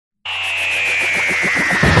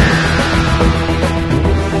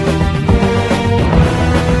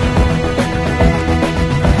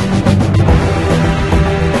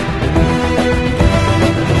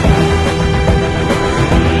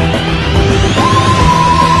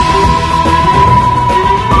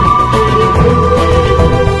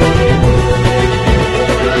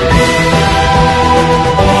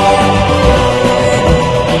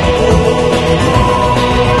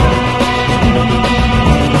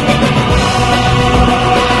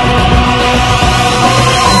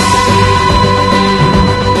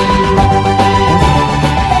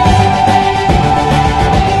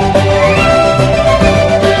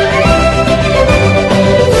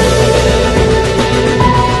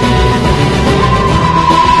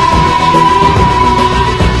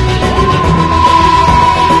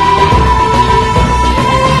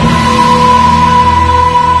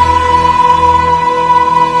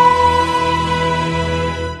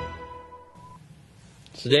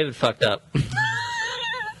So David fucked up.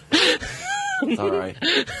 It's all right.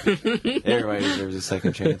 Everybody deserves a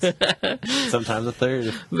second chance. Sometimes a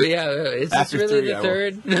third. But yeah, is this After really three, the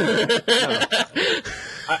third?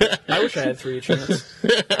 I wish I had 3 chances.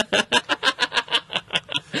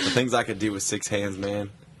 The things I could do with 6 hands,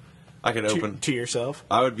 man. I could open. To yourself.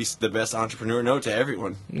 I would be the best entrepreneur. No, to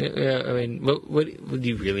everyone. Yeah, I mean, what would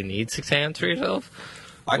you really need 6 hands for yourself?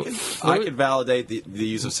 I could validate the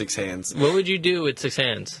use of 6 hands. What would you do with 6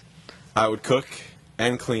 hands? I would cook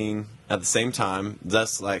and clean at the same time.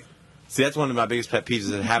 That's one of my biggest pet peeves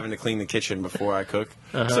is having to clean the kitchen before I cook.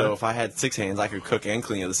 So if I had 6 hands, I could cook and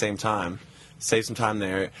clean at the same time. Save some time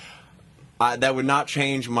there. That would not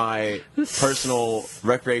change my personal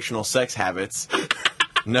recreational sex habits.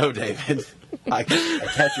 No, David. I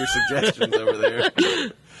catch your suggestions over there.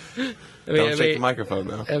 Don't shake the microphone,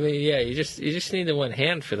 though. I mean, yeah, you just need the one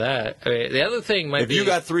hand for that. I mean, the other thing might be... If you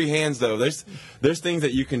got 3 hands, though, there's things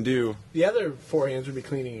that you can do. The other 4 hands would be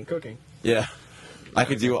cleaning and cooking. Yeah. I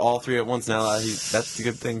could do all 3 at once now. That's a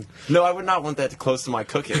good thing. No, I would not want that close to my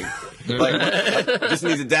cooking. Just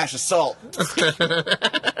needs a dash of salt.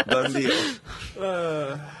 Done deal.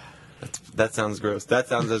 That sounds gross. That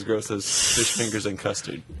sounds as gross as fish fingers and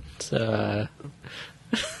custard. So,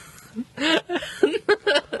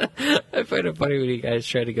 I find it funny when you guys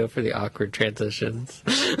try to go for the awkward transitions.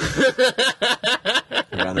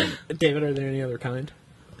 David, are there any other kind?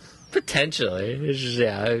 Potentially. It's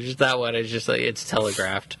just that one is just like, it's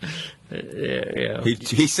telegraphed. Yeah.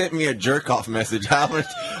 He sent me a jerk off message. How was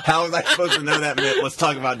I supposed to know that meant? Let's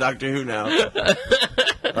talk about Doctor Who now.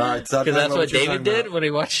 All right, so because that's what David did when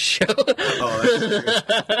he watched the show. Oh, that's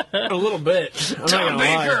true. A little bit. I'm Tom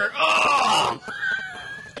Baker. Oh!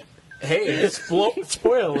 Hey, it's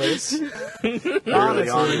spoilers. We're early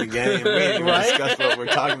on in the game. We ain't even discussed what we're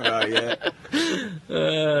talking about yet.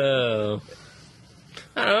 Oh.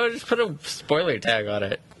 I don't know, just put a spoiler tag on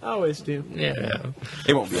it. I always do. Yeah.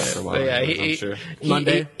 It won't be out for a while, But yeah, I'm sure.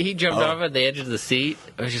 Monday. He jumped off at the edge of the seat.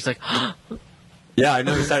 I was just like, yeah, I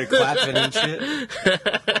know he started clapping and shit.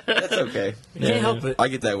 That's okay. You can't help it. I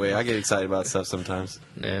get that way. I get excited about stuff sometimes.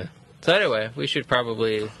 yeah. So anyway, we should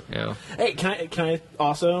probably, Hey, can I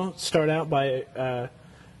also start out by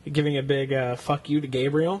giving a big fuck you to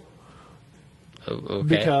Gabriel? okay.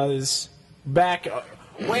 Because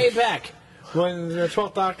way back, when the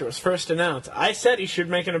 12th Doctor was first announced, I said he should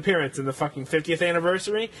make an appearance in the fucking 50th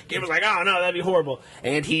anniversary. Gabe was like, oh no, that'd be horrible.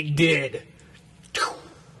 And he did.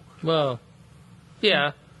 Well,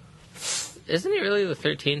 yeah. Isn't he really the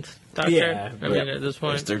 13th Doctor? Yeah. I mean, at this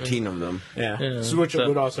point. There's 13 of them. Yeah. Which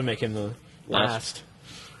would also make him the last.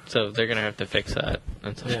 So they're going to have to fix that.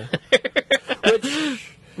 Yeah.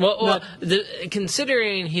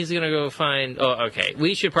 Considering he's going to go find... Oh, okay.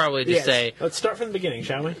 We should probably just say... Let's start from the beginning,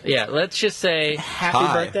 shall we? Yeah, let's just say...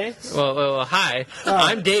 Happy birthday. Well, hi.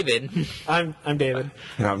 I'm David. I'm David.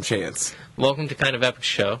 And I'm Chance. Welcome to Kind of Epic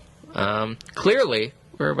Show. Clearly,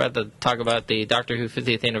 we're about to talk about the Doctor Who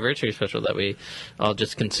 50th Anniversary special that we all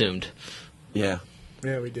just consumed. Yeah.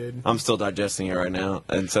 Yeah, we did. I'm still digesting it right now,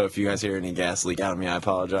 and so if you guys hear any gas leak out of me, I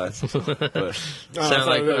apologize. But Sound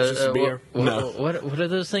like that was just beer. What are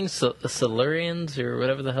those things? Silurians or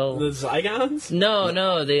whatever the hell? The Zygons?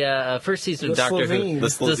 No. The first season of Doctor Who. The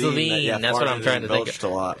Slovene. That's what I'm trying to think of. A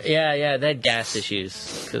lot. Yeah. They had gas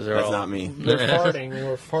issues because That's not me. They're farting. They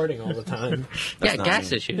were farting all the time. Yeah,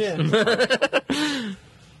 gas issues. Yeah.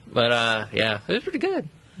 But yeah, it was pretty good.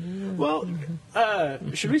 Well,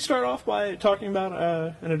 should we start off by talking about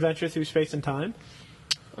an adventure through space and time?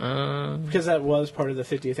 Because that was part of the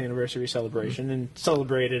 50th anniversary celebration and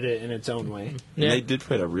celebrated it in its own way. Yeah. They did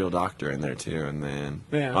put a real doctor in there too, and then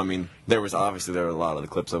Yeah. I mean, there were a lot of the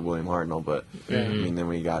clips of William Hartnell, but I mean, then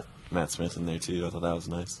we got Matt Smith in there too. I thought that was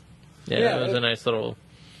nice. Yeah, it was a nice little.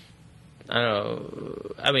 I don't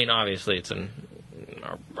know. I mean, obviously, it's an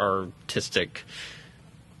artistic.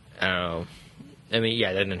 I don't know. I mean,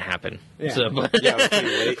 yeah, that didn't happen. Yeah. So, Yeah,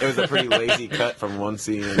 it was a pretty lazy cut from one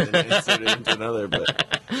scene and then inserted into another,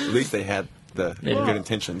 but at least they had the good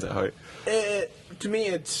intentions at heart. To me,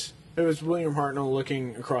 it was William Hartnell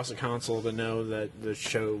looking across the console to know that the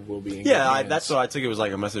show will be in good hands. That's what I took. It was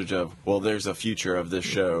like a message of, well, there's a future of this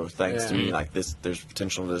show thanks to me. Like this, there's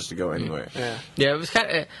potential for this to go anywhere. yeah, it was kind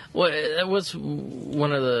of. Well, it was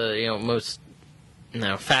one of the most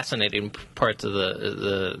fascinating parts of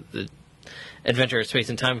the Adventure of Space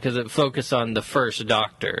and Time because it focused on the first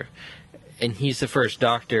Doctor, and he's the first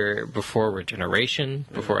Doctor before regeneration,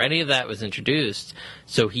 before any of that was introduced.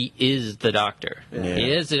 So he is the Doctor. Yeah.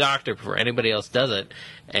 He is the Doctor before anybody else does it,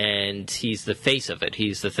 and he's the face of it.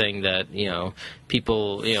 He's the thing that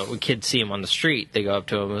people, when kids see him on the street, they go up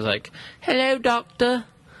to him and was like, "Hello, Doctor.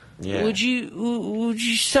 Yeah. Would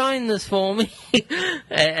you sign this for me?"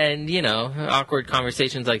 and awkward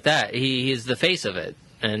conversations like that. He is the face of it,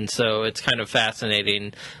 and so it's kind of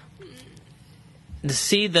fascinating to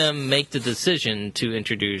see them make the decision to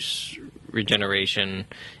introduce regeneration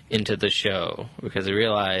into the show, because I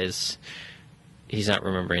realize he's not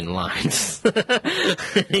remembering lines. Poor old guy.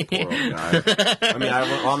 I mean,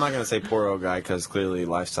 I'm not going to say poor old guy, because clearly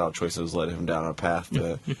lifestyle choices led him down a path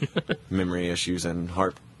to memory issues and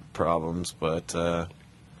heart problems, but I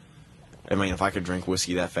mean, if I could drink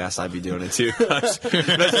whiskey that fast, I'd be doing it too. Especially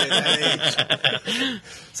at that age.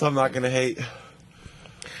 So I'm not going to hate.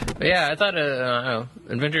 But yeah, I thought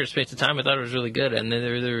Adventure in Space and Time, I thought it was really good, and then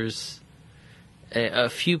there's a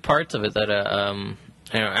few parts of it that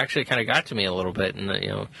actually kind of got to me a little bit,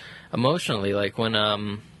 and emotionally, like when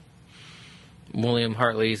William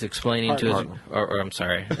Hartley's explaining to his, or I'm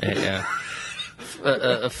sorry, yeah.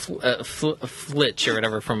 Flitch or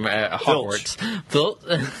whatever from Hogwarts. The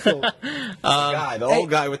old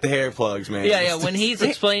guy with the hair plugs, man. Yeah. When he's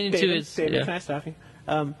explaining David, to his, David, can I stop you?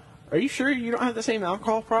 Are you sure you don't have the same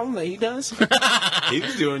alcohol problem that he does?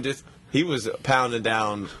 He was pounding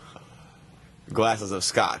down glasses of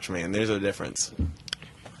scotch, man. There's a difference.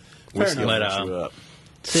 Whiskey will mess you up.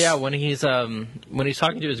 So yeah, when he's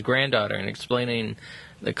talking to his granddaughter and explaining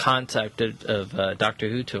the concept of Doctor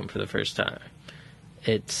Who to him for the first time,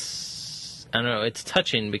 it's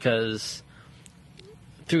touching, because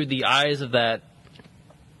through the eyes of that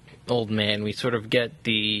old man, we sort of get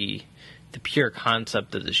the pure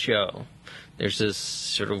concept of the show. There's this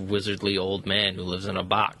sort of wizardly old man who lives in a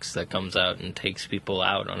box that comes out and takes people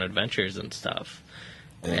out on adventures and stuff.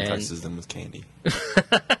 And entices them with candy.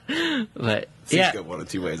 But Seems to go one of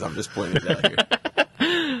two ways. I'm just pointing it out here.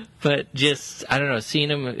 But just, I don't know, seeing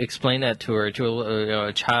him explain that to her, to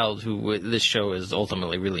a child who this show is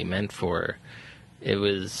ultimately really meant for, it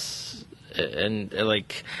was... And I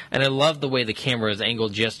love the way the camera is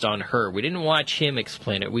angled just on her. We didn't watch him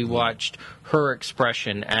explain it. We watched her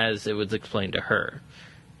expression as it was explained to her.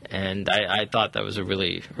 And I thought that was a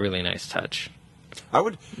really, really nice touch.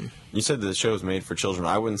 You said the show is made for children.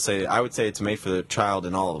 I would say it's made for the child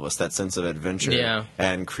in all of us. That sense of adventure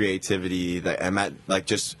and creativity, like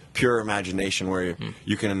just pure imagination, where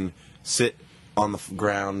you can sit on the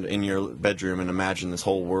ground in your bedroom and imagine this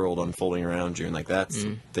whole world unfolding around you, and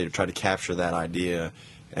they try to capture that idea.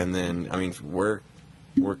 And then, I mean, we're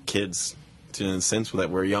kids in a sense that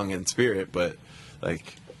we're young in spirit, but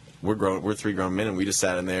like we're three grown men, and we just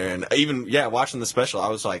sat in there, and even watching the special, I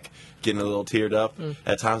was like getting a little teared up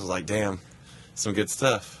at times. I was like, damn, some good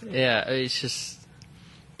stuff. Yeah, it's just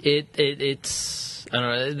it's I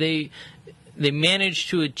don't know, they managed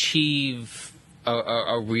to achieve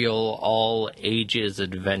a real all ages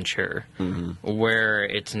adventure, where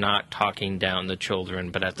it's not talking down the children,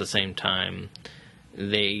 but at the same time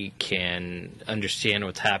they can understand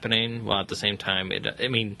what's happening, while at the same time I don't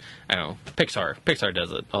know, Pixar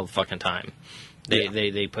does it all the fucking time.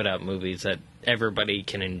 They put out movies that everybody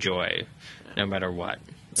can enjoy no matter what.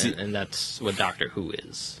 And that's what Doctor Who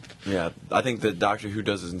is. Yeah, I think that Doctor Who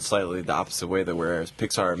does it in slightly the opposite way, whereas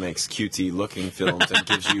Pixar makes cutesy-looking films and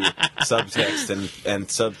gives you subtext and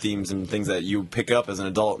sub-themes and things that you pick up as an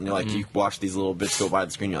adult, and you're like, you watch these little bits go by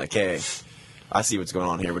the screen, you're like, hey, I see what's going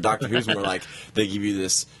on here. But Doctor Who's more like, they give you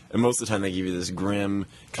this, and most of the time they give you this grim,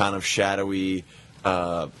 kind of shadowy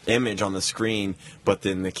image on the screen, but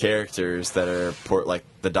then the characters that are, like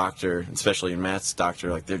the Doctor, especially in Matt's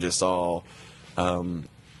Doctor, like they're just all...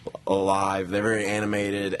 alive. They're very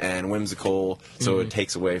animated and whimsical, so it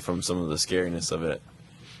takes away from some of the scariness of it.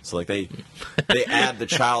 So like they add the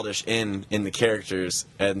childish in the characters,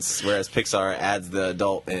 and whereas Pixar adds the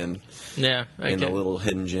adult in the little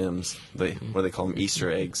hidden gems. What do they call them? Easter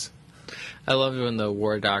eggs. I love when the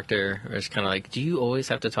War Doctor is kind of like, do you always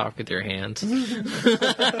have to talk with your hands?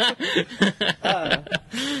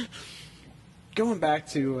 Going back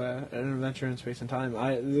to An Adventure in Space and Time,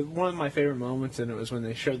 one of my favorite moments in it was when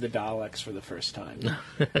they showed the Daleks for the first time.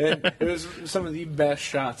 It was some of the best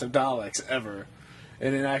shots of Daleks ever,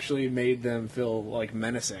 and it actually made them feel like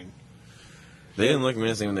menacing. They didn't look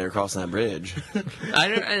menacing when they were crossing that bridge.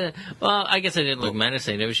 I guess it didn't look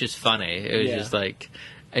menacing. It was just funny. It was just like,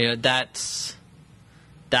 that's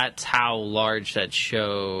how large that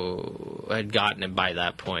show had gotten it by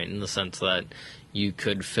that point, in the sense that you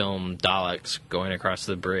could film Daleks going across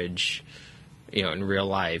the bridge in real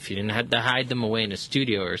life. You didn't have to hide them away in a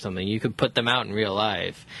studio or something. You could put them out in real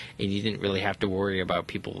life, and you didn't really have to worry about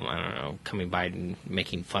people, I don't know, coming by and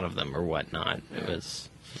making fun of them or whatnot. It was,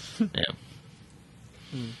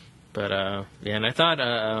 But, and I thought,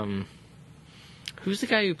 who's the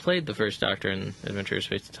guy who played the first Doctor in Adventure of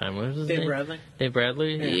Space and Time? What was his name? Dave Bradley. Dave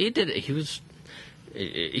Bradley? Yeah.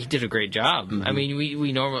 He did a great job. I mean,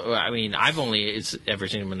 we normally. I mean, I've only ever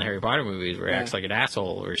seen him in the Harry Potter movies where he acts like an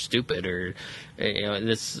asshole or stupid or,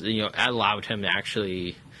 this. I allowed him to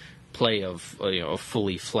actually play a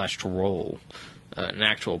fully fleshed role, an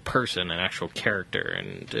actual person, an actual character,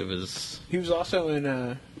 and it was. He was also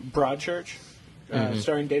in Broadchurch,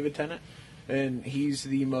 starring David Tennant, and he's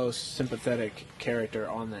the most sympathetic character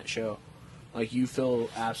on that show. Like, you feel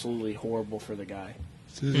absolutely horrible for the guy.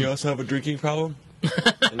 Does he also have a drinking problem?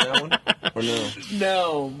 In that one? Or no?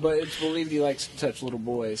 No, but it's believed he likes to touch little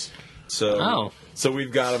boys. So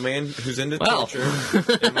we've got a man who's into torture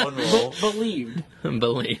in one role. Believed.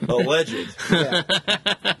 Alleged. Yeah.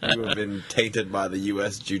 You have been tainted by the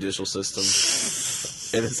U.S. judicial system.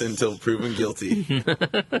 Innocent until proven guilty.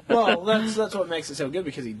 Well, that's what makes it so good,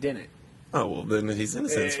 because he didn't. Oh, well, then he's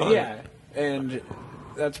innocent. It's fine. Yeah, and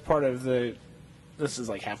that's part of the... This is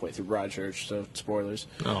like halfway through Broadchurch, so spoilers.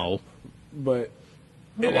 Oh. But...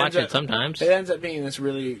 I'll watch it sometimes. It ends up being this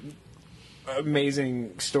really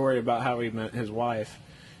amazing story about how he met his wife.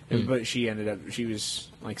 But she was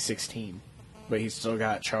like 16. But he still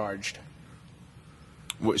got charged.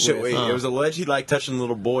 Wait, it was alleged he liked touching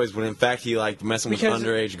little boys when in fact he liked messing with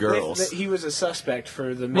underage girls. He was a suspect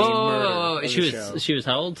for the main murder. She was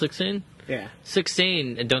how old? 16? Yeah.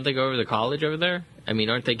 16, and don't they go over to college over there? I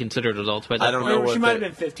mean, aren't they considered adults by that I don't point? know. She might have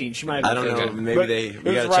been 15. She might have been 15. I don't know. Maybe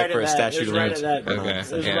we got to check for a statute of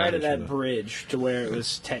limitations. It was right at that bridge to where it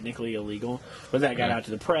was technically illegal. But that got out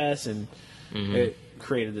to the press, and it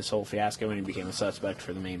created this whole fiasco, and he became a suspect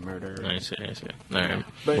for the main murder. I see. All right.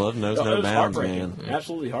 But Love knows it no was bounds, heartbreaking. man.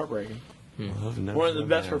 Absolutely heartbreaking. Love knows One of the no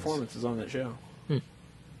best bounds. performances on that show.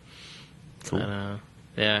 Cool.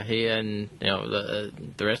 He and the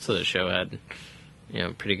rest of the show had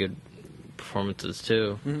pretty good performances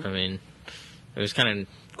too. I mean, it was kind of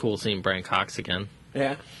cool seeing Brian Cox again.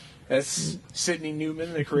 Yeah. That's Sidney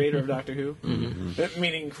Newman, the creator of Doctor Who.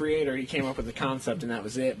 Meaning creator, he came up with the concept and that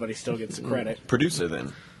was it, but he still gets the credit. Producer,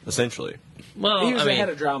 then, essentially. Well, He was the head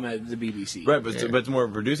of drama at the BBC. Right, but it's more of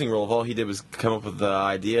a producing role. If all he did was come up with the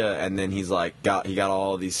idea, and then he got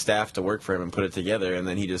all of these staff to work for him and put it together, and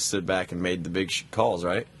then he just stood back and made the big calls,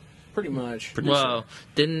 right? Pretty much. Well,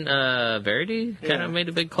 didn't Verity kind of made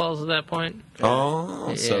the big calls at that point?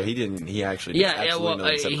 Oh, so he didn't. He actually did absolutely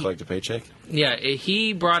nothing except collect a paycheck. Yeah,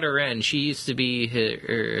 he brought her in. She used to be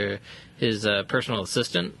his personal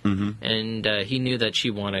assistant, and he knew that she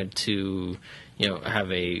wanted to, have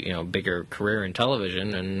a bigger career in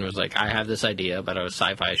television, and was like, I have this idea about a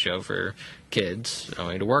sci-fi show for kids. I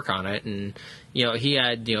want you to work on it, and he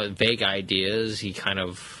had vague ideas. He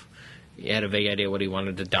had a vague idea what he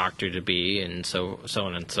wanted the Doctor to be, and so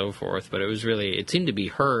on and so forth. But it seemed to be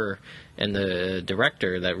her and the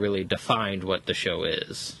director that really defined what the show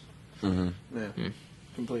is.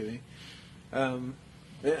 Completely.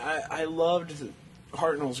 I loved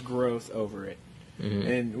Hartnell's growth over it,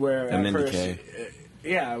 and where and at then first, decay.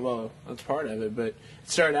 Yeah, well, that's part of it. But it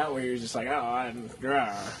started out where you're just like, I'm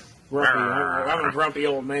a grumpy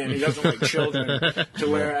old man. He doesn't like children. To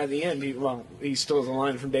where at the end, he steals a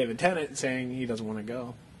line from David Tennant saying he doesn't want to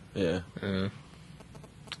go. Yeah.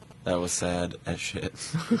 That was sad as shit.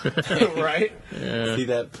 Right? Yeah. See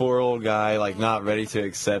that poor old guy, not ready to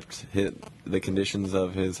accept the conditions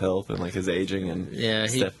of his health and his aging, and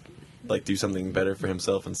do something better for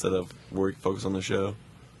himself instead of focus on the show.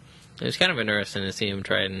 It was kind of interesting to see him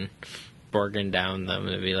try and bargain down them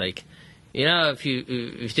and be like, if you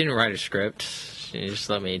didn't write a script, you just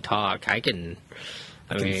let me talk. I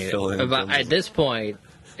fill in at this point,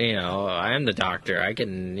 I am the Doctor. I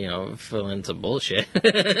can, fill in some bullshit. See,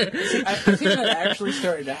 I think that actually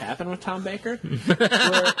started to happen with Tom Baker.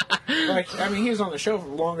 Where, he was on the show for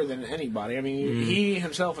longer than anybody. I mean, he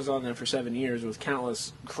himself was on there for 7 years with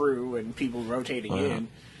countless crew and people rotating in.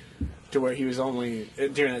 To where he was during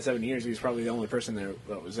that 7 years, he was probably the only person there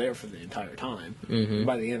that was there for the entire time.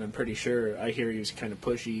 By the end, I'm pretty sure, I hear he was kind of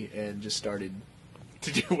pushy and just started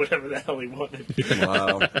to do whatever the hell he wanted.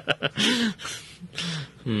 Wow.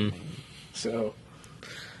 So.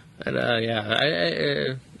 But,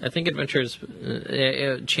 I think Adventures,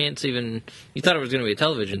 Chance even, you thought it was going to be a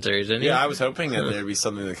television series, didn't you? Yeah, I was hoping that there'd be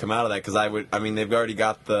something to come out of that, because they've already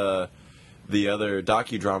got the other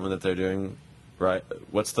docudrama that they're doing. right?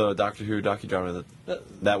 What's the Doctor Who docudrama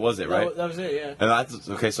that was it, right? That was it, yeah. And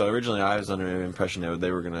okay, so originally I was under the impression that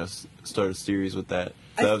they were going to start a series with that.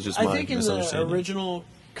 That was just my I think in the misunderstanding. original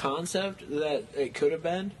concept that it could have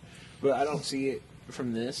been, but I don't see it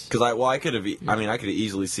from this. Because I could have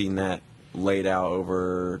easily seen that laid out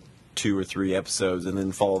over 2 or 3 episodes and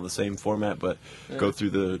then follow the same format, but go through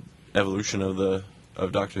the evolution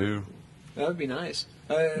of Doctor Who. That would be nice.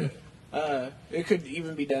 It could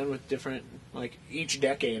even be done with different, like, each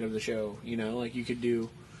decade of the show, you know? Like, you could do...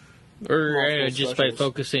 Or multiple just by specials.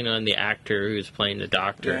 focusing on the actor who's playing the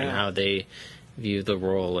Doctor and Yeah. how they view the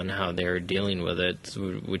role and how they're dealing with it,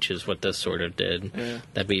 which is what this sort of did. Yeah.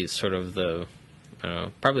 That'd be sort of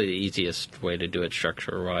probably the easiest way to do it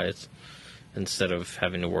structure-wise, instead of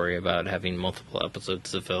having to worry about having multiple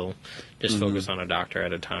episodes to fill. Just focus on a Doctor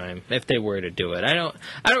at a time, if they were to do it. I don't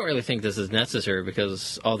really think this is necessary,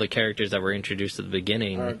 because all the characters that were introduced at the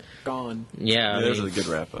beginning, Are gone. yeah, I There's mean, a good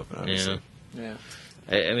wrap-up, obviously. yeah. Yeah.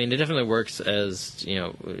 I mean, it definitely works as,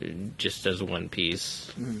 just as one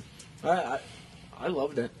piece. I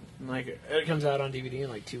loved it. Like, it comes out on DVD in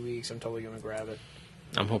like 2 weeks. I'm totally going to grab it.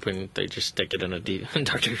 I'm hoping they just stick it in a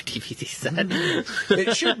Doctor Who DVD set.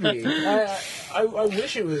 It should be. I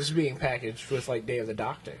wish it was being packaged with, like, Day of the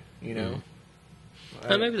Doctor, you know?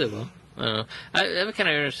 Maybe they will. I don't know. I'm kind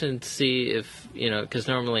of interested to see if, because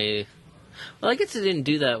normally... Well, I guess they didn't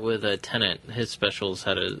do that with Tennant. His specials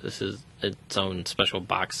had its own special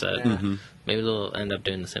box set. Yeah. Mm-hmm. Maybe they'll end up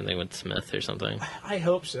doing the same thing with Smith or something. I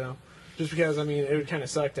hope so. Just because, I mean, it would kind of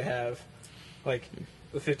suck to have, like,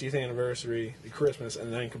 the 50th anniversary, the Christmas,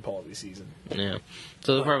 and then Capaldi season. Yeah.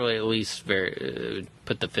 So they'll probably at least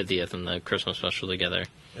put the 50th and the Christmas special together.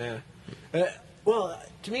 Yeah. Well,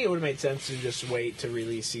 to me, it would have made sense to just wait to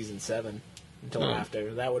release season 7 until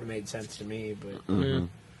after. That would have made sense to me, but...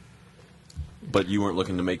 But you weren't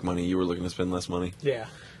looking to make money. You were looking to spend less money. Yeah.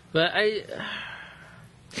 But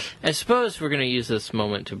I suppose we're going to use this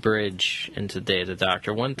moment to bridge into Day of the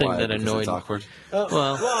Doctor. One thing Why? that Because annoyed it's awkward.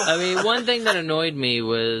 Well, I mean, one thing that annoyed me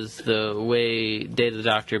was the way Day of the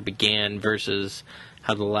Doctor began versus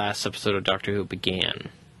how the last episode of Doctor Who began.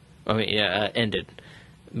 Ended.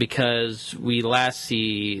 Because we last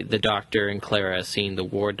see the Doctor and Clara seeing the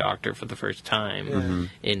War Doctor for the first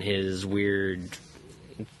time in his weird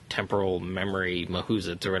temporal memory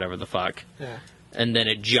mahoozits or whatever the fuck. Yeah. And then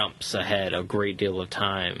it jumps ahead a great deal of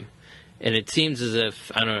time. And it seems as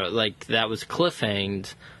if, I don't know, like that was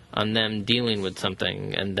cliffhanged on them dealing with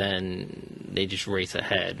something, and then they just race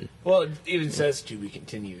ahead. Well, it even says to be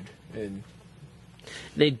continued. And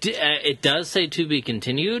It does say to be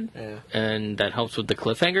continued, and that helps with the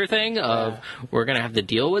cliffhanger thing of we're going to have to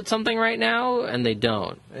deal with something right now, and they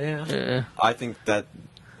don't. yeah. I think that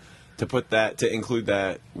to include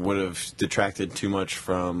that would have detracted too much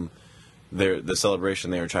from the celebration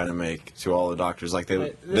they were trying to make to all the Doctors. Like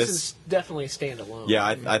This is definitely standalone. Yeah,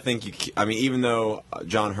 I think I mean, even though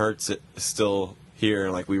John Hurt's still here,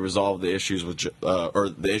 and like we resolved the issues with or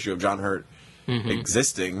the issue of John Hurt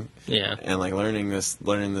existing, and like learning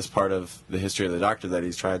this part of the history of the Doctor that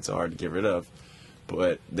he's tried so hard to get rid of,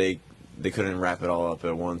 but they couldn't wrap it all up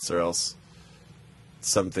at once, or else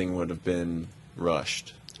something would have been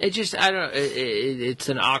rushed. It just, I don't know, it's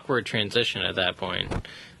an awkward transition at that point,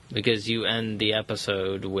 because you end the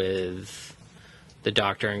episode with the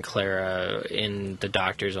Doctor and Clara in the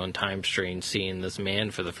Doctor's own time stream seeing this man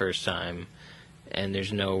for the first time, and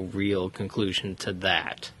there's no real conclusion to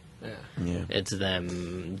that. Yeah. It's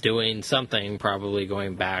them doing something, probably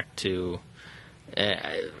going back to...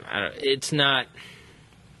 it's not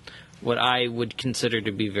what I would consider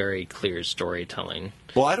to be very clear storytelling.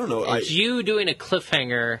 Well, I don't know. It's you doing a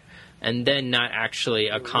cliffhanger and then not actually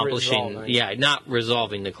accomplishing... not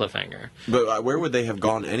resolving the cliffhanger. But where would they have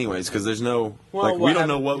gone anyways? Because there's no... we don't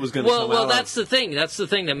know what was going to come out. Well, that's the thing. That's the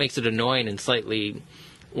thing that makes it annoying and slightly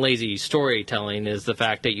lazy storytelling, is the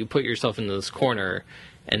fact that you put yourself into this corner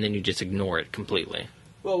and then you just ignore it completely.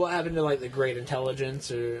 Well, what happened to, like, the Great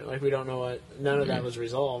Intelligence? Or, like, we don't know what... None of that was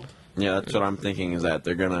resolved. Yeah, that's what I'm thinking, is that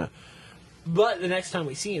they're going to... But the next time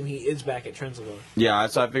we see him, he is back at Trenzalore. Yeah,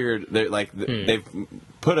 so I figured they've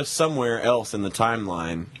put us somewhere else in the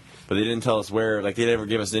timeline, but they didn't tell us where. Like, they never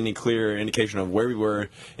give us any clear indication of where we were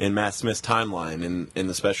in Matt Smith's timeline in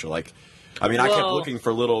the special. Like, I mean, I kept looking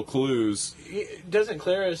for little clues. Doesn't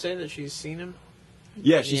Clara say that she's seen him?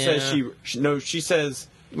 Yeah, she says she says...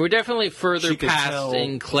 We're definitely further She could past tell-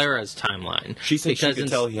 in Clara's timeline. She said she could in-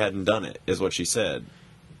 tell he hadn't done it, is what she said.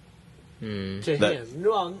 To That- him.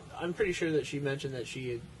 Well, I'm pretty sure that she mentioned that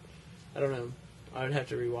she had... I don't know. I would have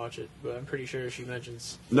to rewatch it, but I'm pretty sure she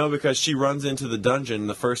mentions... No, because she runs into the dungeon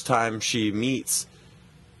the first time she meets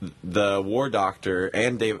the war doctor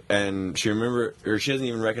and Dave, and she doesn't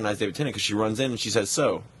even recognize David Tennant because she runs in and she says,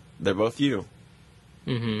 "So, they're both you."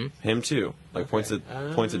 Mm-hmm. Him too. Like points at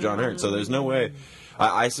John Hurt. So there's no way.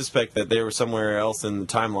 I suspect that they were somewhere else in the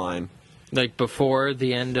timeline. Like before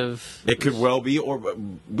the end of... It could well be, or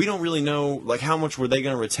we don't really know. Like how much were they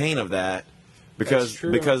going to retain of that? Because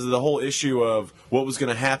of the whole issue of what was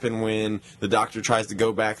going to happen when the Doctor tries to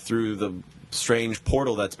go back through the strange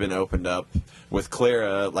portal that's been opened up with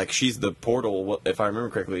Clara. Like she's the portal, if I remember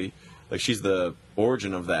correctly. Like she's the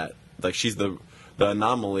origin of that. Like she's the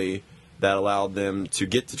anomaly that allowed them to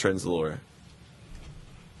get to Trenzalore.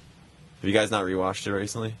 Have you guys not rewatched it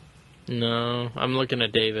recently? No, I'm looking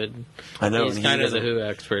at David. I know. He's kind of the Who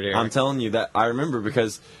expert here. I'm telling you that I remember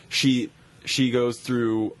because she goes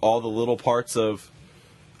through all the little parts of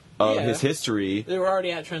his history. They were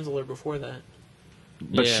already at Trenzalore before that.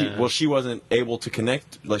 But she wasn't able to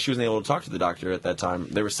connect. Like she wasn't able to talk to the Doctor at that time.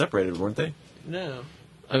 They were separated, weren't they? No.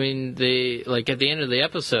 I mean, at the end of the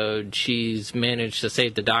episode, she's managed to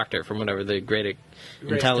save the Doctor from whatever the great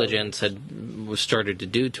intelligence was started to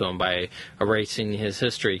do to him by erasing his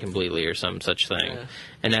history completely or some such thing. Yeah.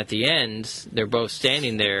 And at the end, they're both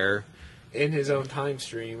standing there in his own time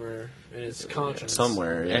stream or in his conscience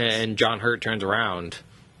somewhere. Yes. And John Hurt turns around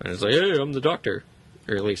and is like, "Hey, I'm the Doctor,"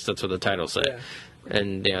 or at least that's what the title said. Yeah.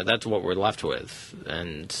 And that's what we're left with.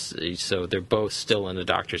 And so they're both still in the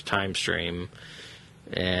Doctor's time stream.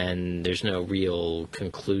 And there's no real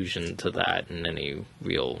conclusion to that in any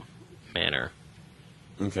real manner.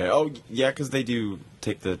 Okay. Oh, yeah, because they do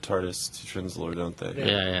take the TARDIS to Trenzalore, don't they?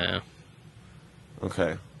 Yeah.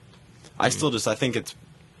 Okay. I think it's...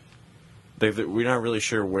 we're not really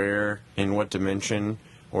sure where, in what dimension,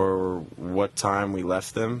 or what time we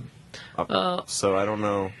left them. So I don't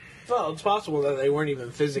know. Well, it's possible that they weren't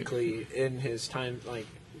even physically in his time, like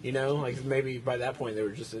maybe by that point they were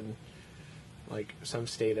just in... like some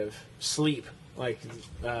state of sleep, like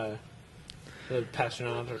the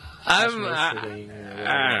Passionator. I'm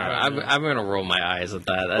gonna roll my eyes at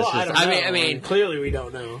that. That's I mean, clearly we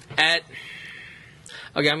don't know.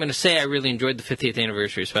 Okay, I'm gonna say I really enjoyed the 50th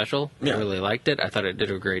anniversary special. Yeah. I really liked it. I thought it did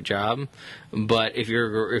a great job. But if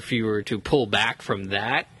you were to pull back from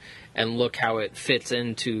that and look how it fits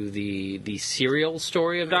into the serial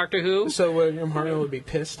story of Doctor Who, so William Hartnell would be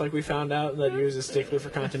pissed, like we found out that he was a stickler for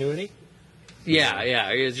continuity. Yeah,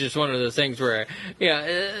 it's just one of those things where,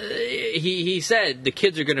 he said the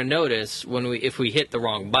kids are going to notice if we hit the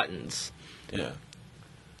wrong buttons. Yeah.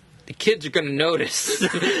 The kids are going to notice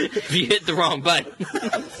if you hit the wrong button.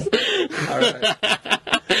 All right.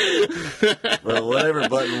 Well, whatever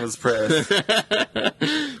button was pressed.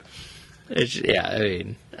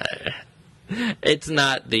 It's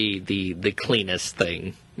not the cleanest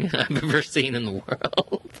thing I've ever seen in the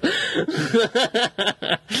world.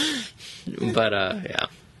 But, yeah.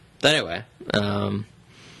 Anyway, the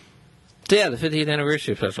 50th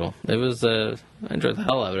anniversary special. It was, I enjoyed the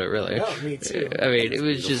hell out of it, really. Oh, me too. I mean, it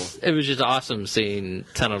was just awesome seeing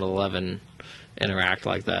 10 and 11 interact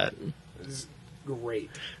like that. It was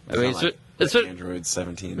great. I mean, it's Android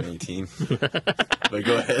 17 and 18. But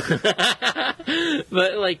go ahead.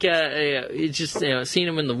 But it's just seeing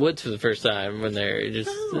them in the woods for the first time when they're just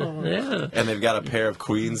and they've got a pair of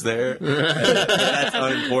queens there. That's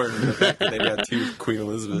unimportant. The fact that they've got two Queen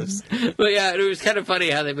Elizabeths. But yeah, it was kind of funny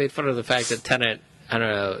how they made fun of the fact that Tennant, I don't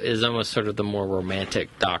know, is almost sort of the more romantic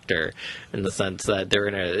Doctor in the sense that they're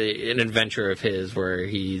in an adventure of his where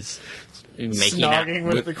he's making out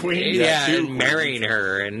with the Queen, and marrying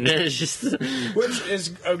her, and it's just which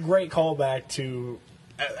is a great callback to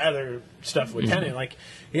other stuff with Tennant. Like,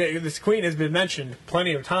 this Queen has been mentioned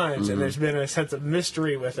plenty of times, and there's been a sense of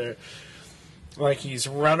mystery with her. Like he's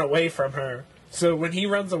run away from her, so when he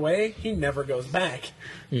runs away, he never goes back.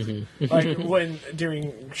 Like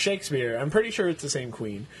during Shakespeare, I'm pretty sure it's the same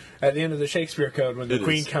Queen. At the end of the Shakespeare Code, when the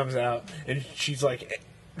Queen comes out and she's like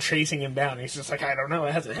chasing him down, he's just like, I don't know,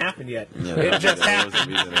 it hasn't happened yet. Yeah, it just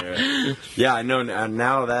happened. Yeah, I know. And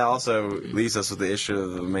now that also leaves us with the issue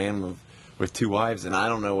of the man with two wives, and I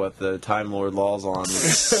don't know what the Time Lord laws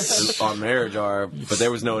on marriage are, but there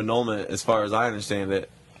was no annulment as far as I understand it.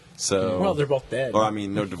 So well, they're both dead. Or I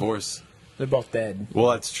mean, no divorce. They're both dead.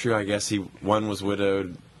 Well, that's true. I guess one was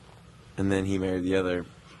widowed, and then he married the other.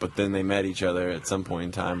 But then they met each other at some point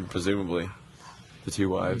in time, presumably, the two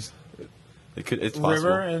wives. It's possible.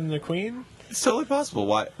 River and the Queen? It's totally possible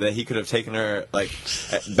that he could have taken her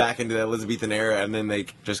back into the Elizabethan era, and then they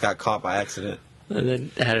just got caught by accident. And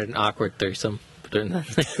then had an awkward threesome during that.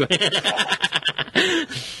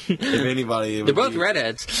 If anybody, they're both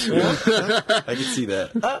redheads. I can see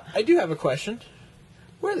that. I do have a question.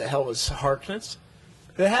 Where the hell was Harkness?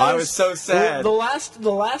 I was so sad. The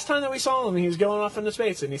last time that we saw him, he was going off into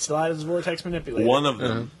space, and he still had his vortex manipulator. One of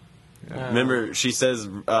them. Remember, she says...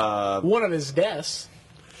 one of his deaths.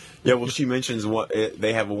 Yeah, well, she mentions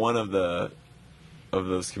they have one of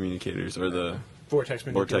those communicators, or the... Vortex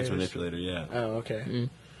manipulator, yeah. Oh, okay.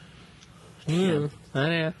 Yeah,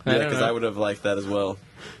 Yeah, because I would have liked that as well.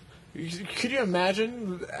 Could you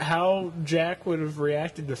imagine how Jack would have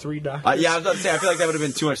reacted to 3 doctors? Yeah, I was about to say, I feel like that would have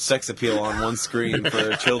been too much sex appeal on one screen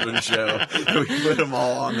for a children's show. We put them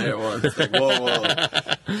all on there once. Like, whoa.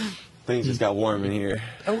 Things just got warm in here.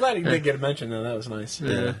 I'm glad he did get a mention, though. That was nice.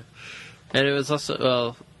 Yeah. And it was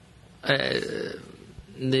also, the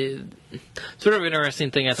sort of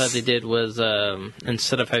interesting thing I thought they did was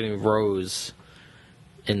instead of having Rose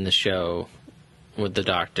in the show with the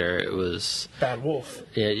Doctor, it was Bad Wolf.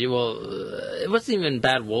 Yeah, it wasn't even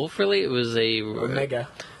Bad Wolf really. It was a Omega.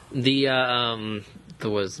 There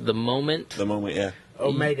was the moment. The moment, yeah.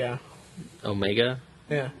 Omega.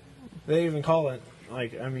 Yeah, they even call it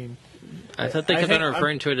I thought they kept on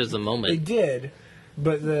referring to it as the moment. They did,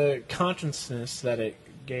 but the consciousness that it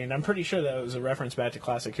gained, I'm pretty sure that was a reference back to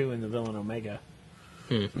Classic Who and the villain Omega.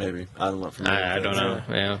 Maybe. I'm not familiar. I don't know.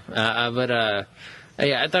 Yeah, but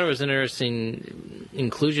I thought it was an interesting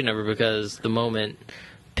inclusion of her because the moment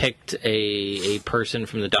picked a person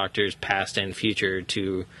from the Doctor's past and future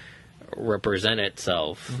to represent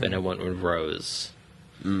itself, and it went with Rose.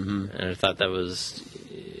 Mm-hmm. And I thought that was,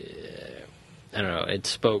 I don't know, it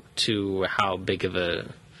spoke to how big of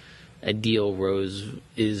a deal Rose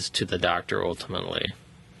is to the Doctor ultimately.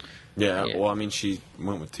 Yeah, well, I mean, she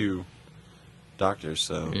went with 2 doctors,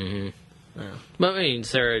 so... Mm-hmm. Yeah. But, I mean,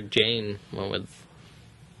 Sarah Jane went with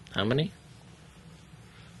how many?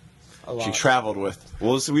 A lot. She traveled with...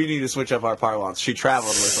 Well, so we need to switch up our parlance. She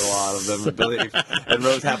traveled with a lot of them, I believe. And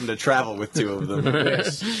Rose happened to travel with 2 of them.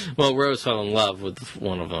 Yes. Well, Rose fell in love with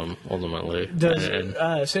one of them, ultimately.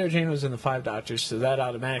 Sarah Jane was in the 5 Doctors, so that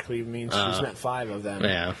automatically means she's met 5 of them.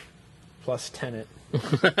 Yeah. Plus Tennant.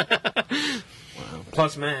 Wow.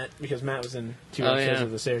 Plus Matt, because Matt was in 2 episodes of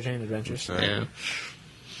the Sarah Jane Adventures. Right. Yeah.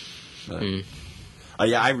 But,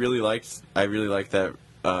 yeah, I really liked that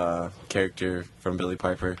character from Billie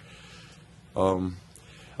Piper. It was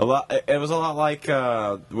a lot like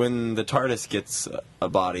when the TARDIS gets a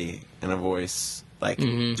body and a voice, like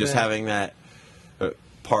having that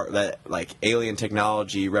part, that like alien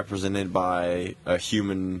technology represented by a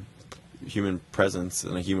human presence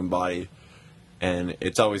and a human body, and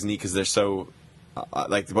it's always neat because they're so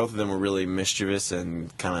like both of them were really mischievous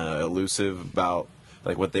and kind of elusive about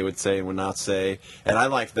like what they would say and would not say, and I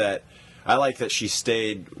like that she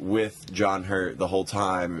stayed with John Hurt the whole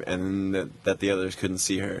time, and that the others couldn't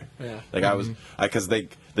see her. Yeah. Like because they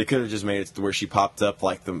could have just made it to where she popped up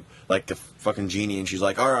like the fucking genie, and she's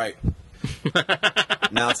like, all right,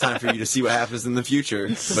 now it's time for you to see what happens in the future.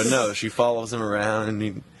 But no, she follows him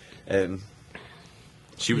around, and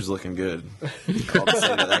she was looking good. All of a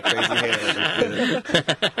sudden, that crazy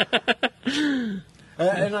hair.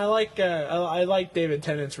 And I like David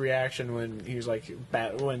Tennant's reaction when he was like,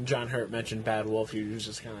 when John Hurt mentioned Bad Wolf, he was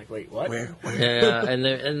just kind of like, wait, what? Where? Yeah, and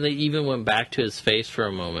they even went back to his face for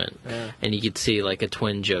a moment, and you could see like a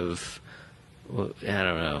twinge of, I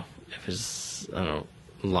don't know, if it's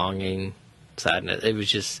longing, sadness. It was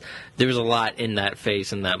just there was a lot in that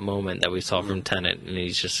face in that moment that we saw from Tennant, and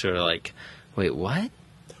he's just sort of like, wait, what?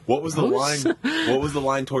 What was the line? What was the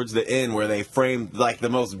line towards the end where they framed like the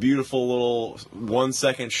most beautiful little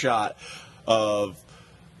 1-second shot of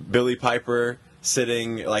Billie Piper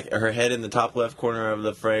sitting, like her head in the top left corner of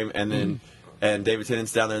the frame, and then and David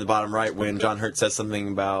Tennant's down there in the bottom right when John Hurt says something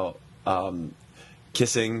about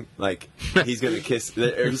kissing, like he's gonna kiss,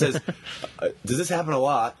 or he says, "Does this happen a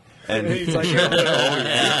lot?" And he's like, oh,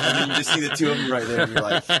 yeah. And then you just see the 2 of them right there, and you're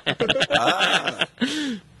like, ah.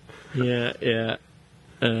 Yeah.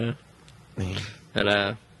 And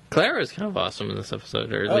Clara is kind of awesome in this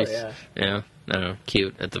episode, or at least,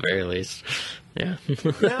 cute at the very least. Yeah.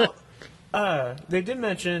 Now, they did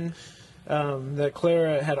mention that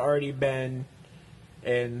Clara had already been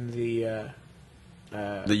in the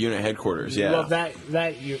unit headquarters. Yeah. Well,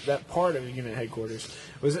 that part of the unit headquarters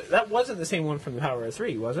that wasn't the same one from the Power of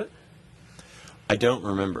 3, was it? I don't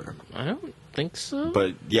remember. I don't think so.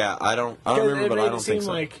 But yeah, I don't remember. But I don't think so. It seemed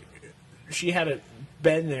like she hadn't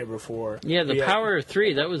been there before. Yeah, the Power of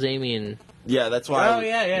 3, that was Amy and... Yeah, that's why.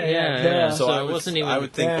 Yeah. So it wasn't even... I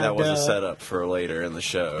would think that was a setup for later in the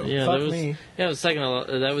show. Yeah, Fuck me. Yeah,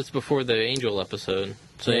 that was before the Angel episode.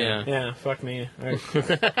 So yeah. Yeah, fuck me. All right.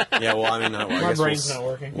 Yeah, well, I mean, I My guess brain's not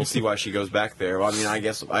working. We'll see why she goes back there. Well, I mean, I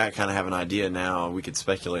guess I kind of have an idea now. We could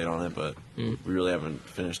speculate on it, but we really haven't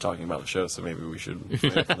finished talking about the show, so maybe we should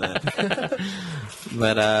refrain from that.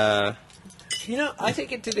 But I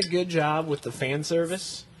think it did a good job with the fan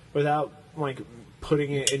service without like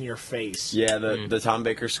putting it in your face. Yeah, the Tom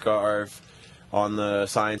Baker scarf on the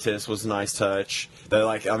scientist was a nice touch. They're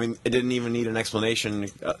like, I mean, it didn't even need an explanation.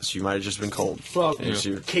 She might have just been cold. Well,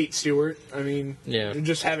 She- Kate Stewart. I mean, Yeah.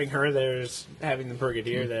 just having her there is having the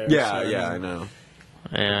Brigadier there. yeah, so, yeah, I mean, know.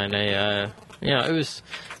 and it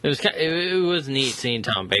was neat seeing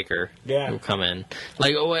Tom Baker Yeah. come in.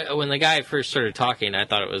 Like when the guy first started talking, I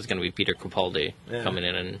thought it was going to be Peter Capaldi Yeah. coming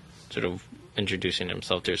in and sort of introducing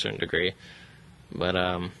himself to a certain degree. But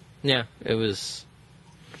yeah, it was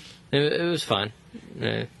fun.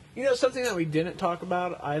 Something that we didn't talk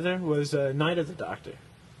about either was Night of the Doctor.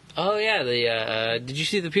 Oh yeah, did you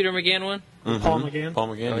see the Peter McGann one? Paul McGann. Paul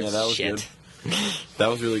McGann, Oh, yeah, that was shit. good. That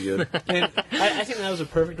was really good. And I think that was a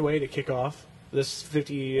perfect way to kick off this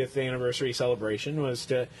 50th anniversary celebration, was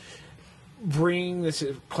to bring this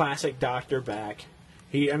classic Doctor back.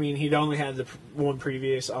 He'd only had the one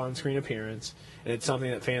previous on-screen appearance, and it's something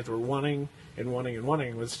that fans were wanting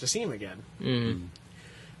was to see him again. Mm.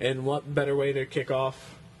 And what better way to kick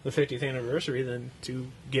off the 50th anniversary than to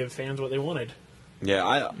give fans what they wanted?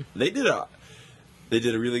 Yeah, they did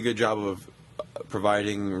a really good job of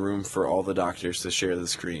providing room for all the Doctors to share the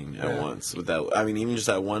screen at Yeah. once. With that, I mean, even just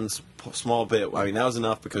that one small bit. I mean, that was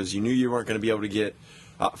enough because you knew you weren't going to be able to get,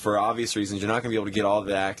 for obvious reasons, you're not going to be able to get all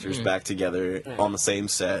the actors back together on the same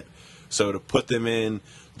set. So to put them in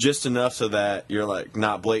just enough so that you're like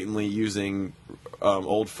not blatantly using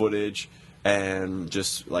old footage and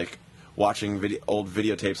just like watching old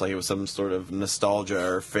videotapes like it was some sort of nostalgia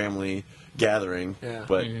or family gathering, Yeah.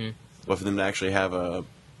 but for them to actually have a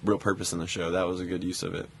real purpose in the show, that was a good use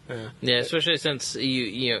of it. Yeah, especially since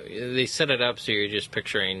they set it up so you're just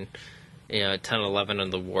picturing 10-11 of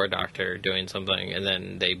the War Doctor doing something, and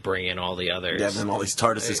then they bring in all the others. Yeah, then all these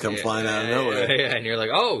TARDISes come flying out of nowhere. Yeah, and you're like,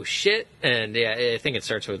 oh shit! And yeah, I think it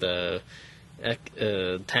starts with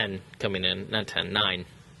 10 coming in, not 10, 9.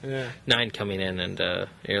 Yeah. 9 coming in, and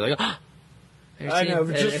you're like, oh! I know,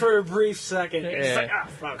 but just for a brief second, it's Yeah. like,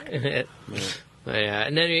 fuck. But yeah,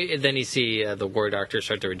 and then you see the War Doctor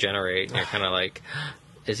start to regenerate, and you're kind of like,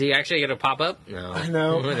 is he actually going to pop up? No. I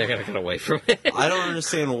know. They're going to get away from it. I don't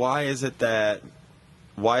understand why is it that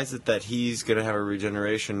he's gonna have a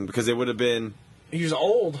regeneration, because it would have been He's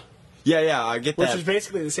old, yeah I get which that, is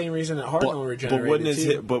basically the same reason that Hartnell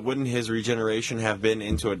regenerated. but wouldn't his regeneration have been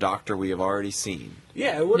into a Doctor we have already seen?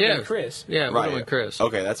 Yeah, it would have Yeah. been Chris. Yeah, it would've been Chris.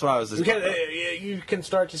 Okay, that's what I was just. Because you can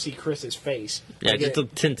start to see Chris's face. Yeah, Like just it- a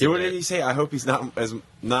tint. What did he say? I hope he's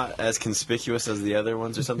not as conspicuous as the other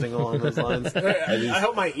ones, or something along those lines. I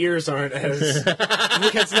hope my ears aren't as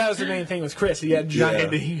because that was the main thing with Chris. He had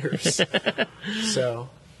giant ears. So,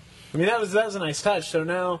 I mean, that was a nice touch. So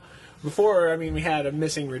now, before, we had a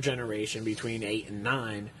missing regeneration between 8 and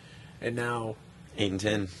 9, and now, 8 and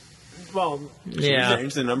 10. well, Should we Yeah.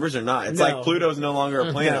 change the numbers or not? It's No. like Pluto's no longer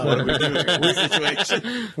a planet. No. What are we doing in this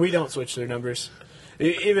situation? we don't switch their numbers.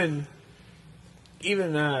 Even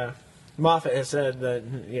Moffat has said that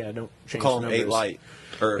don't change Call the him 8 numbers. Light.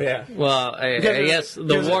 Or Well, I Because guess the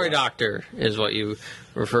because War of- Doctor is what you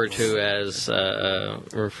refer to as is Yeah.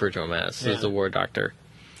 the War Doctor.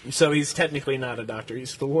 So he's technically not a doctor.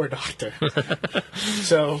 He's the War Doctor.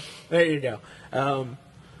 So there you go. What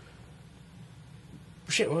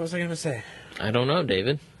was I going to say? I don't know,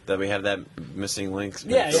 David. that we have that missing link.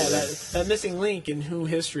 Yeah, that missing link in Who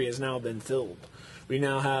history has now been filled. We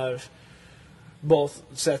now have both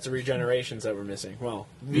sets of regenerations that were missing. Well,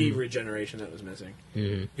 the regeneration that was missing.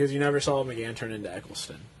 Because you never saw McGann turn into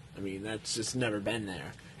Eccleston. That's just never been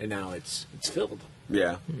there. And now it's filled.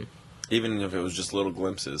 Yeah. Even if it was just little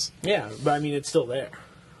glimpses. Yeah, but it's still there.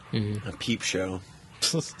 A peep show.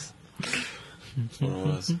 That's what it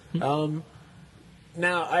was.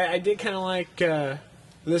 Now, I did kind of like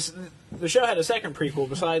this. The show had a second prequel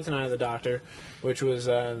besides Night of the Doctor, which was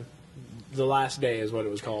The Last Day, is what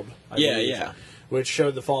it was called. I believe, yeah. Which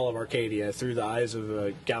showed the fall of Arcadia through the eyes of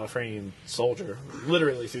a Gallifreyan soldier,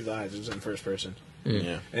 literally through the eyes. It was in first person,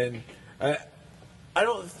 Yeah. and I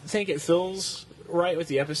don't think it feels right with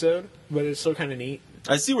the episode, but it's still kind of neat.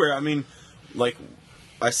 I see where,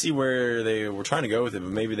 I see where they were trying to go with it,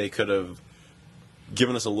 but maybe they could have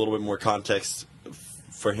given us a little bit more context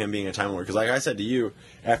for him being a Time Lord. Because like I said to you,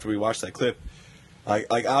 after we watched that clip,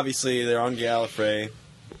 like obviously they're on Gallifrey,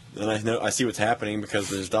 and I see what's happening because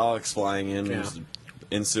there's Daleks flying in, Yeah. there's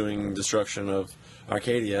ensuing destruction of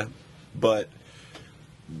Arcadia, but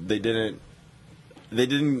they didn't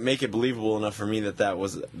make it believable enough for me that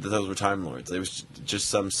those were Time Lords. It was just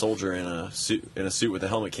some soldier in a suit with a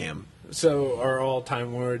helmet cam. So are all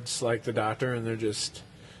Time Lords like the Doctor, and they're just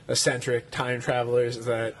eccentric time travelers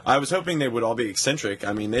that... I was hoping they would all be eccentric.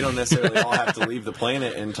 I mean, they don't necessarily all have to leave the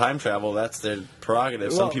planet and time travel. That's their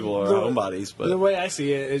prerogative. Some people are homebodies, but... The way I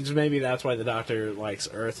see it is maybe that's why the Doctor likes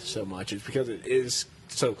Earth so much. It's because it is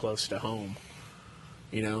so close to home.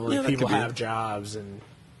 You know, like people have jobs and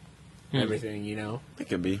everything, you know? It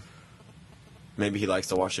could be. Maybe he likes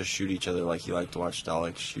to watch us shoot each other like he liked to watch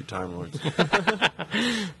Daleks shoot Time Lords.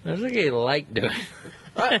 That's what he liked doing.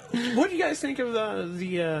 What do you guys think of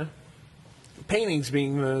the paintings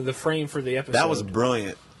being the frame for the episode? That was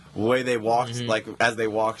brilliant. The way they walked, like as they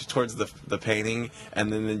walked towards the painting,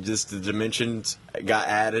 and then just the dimensions got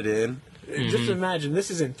added in. Just imagine, this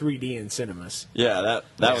is in 3D in cinemas. Yeah,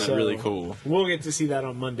 that was really cool. We'll get to see that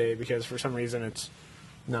on Monday because for some reason it's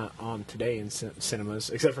not on today in cinemas,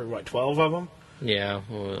 except for, 12 of them? Yeah,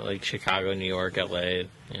 well, like Chicago, New York, LA, you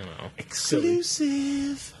know.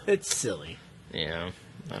 Exclusive. It's silly. Yeah,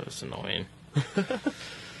 that was annoying. But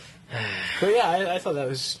yeah, I thought that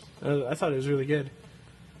was... I thought it was really good.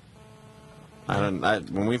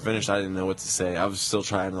 When we finished, I didn't know what to say. I was still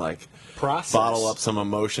trying to, Process. bottle up some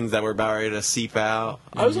emotions that were about ready to seep out.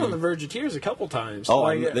 I was on the verge of tears a couple times. Oh,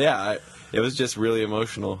 it was just really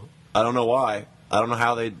emotional. I don't know why. I don't know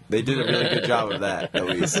how they did a really good job of that, at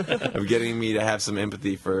least, of getting me to have some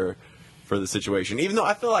empathy for the situation. Even though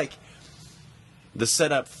I feel like the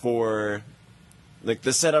setup for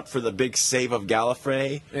the big save of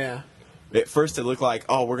Gallifrey. Yeah. At first, it looked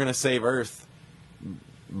like, we're gonna save Earth,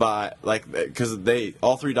 because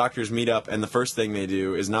all three Doctors meet up, and the first thing they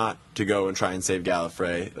do is not to go and try and save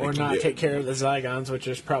Gallifrey, or not take care of the Zygons, which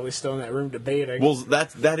is probably still in that room debating. Well,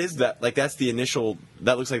 that's the initial.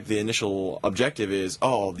 That looks like the initial objective is, the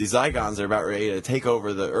Zygons are about ready to take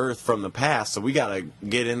over the Earth from the past, so we gotta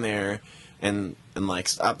get in there and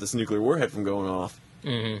stop this nuclear warhead from going off.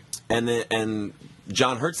 Mm-hmm. And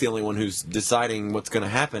John Hurt's the only one who's deciding what's going to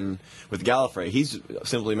happen with Gallifrey. He's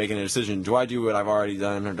simply making a decision: do I do what I've already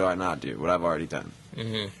done, or do I not do what I've already done?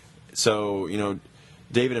 Mm-hmm. So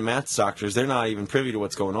David and Matt's Doctors, they're not even privy to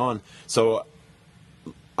what's going on. So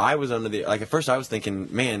I was at first I was thinking,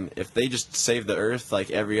 man, if they just save the Earth like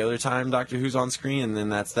every other time Doctor Who's on screen, and then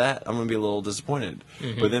that's that, I'm going to be a little disappointed.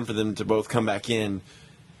 Mm-hmm. But then for them to both come back in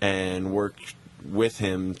and work with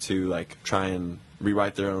him to try and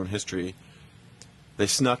rewrite their own history, they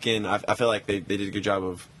snuck in. I feel like they did a good job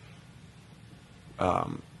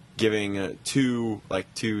of giving two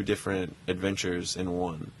different adventures in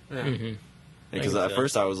one. Yeah. Mm-hmm. Because at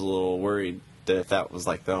first I was a little worried that that was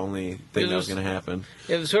the only thing that was going to happen.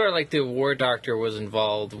 It was sort of like the War Doctor was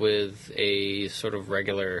involved with a sort of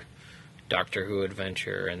regular Doctor Who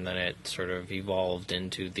adventure, and then it sort of evolved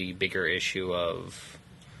into the bigger issue of,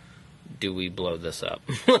 do we blow this up?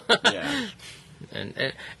 Yeah.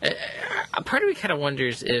 And a part of me kind of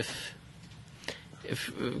wonders if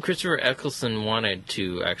Christopher Eccleston wanted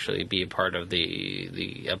to actually be a part of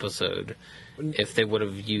the episode, if they would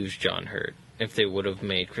have used John Hurt, if they would have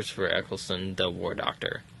made Christopher Eccleston the War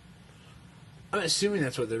Doctor. I'm assuming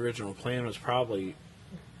that's what the original plan was probably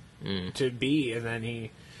to be, and then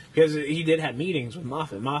because he did have meetings with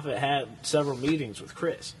Moffat. Moffat had several meetings with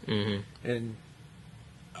Chris, and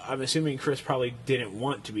I'm assuming Chris probably didn't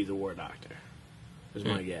want to be the War Doctor. Is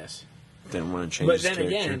my guess. Didn't want to change his character. But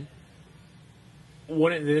then again,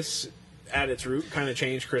 wouldn't this, at its root, kind of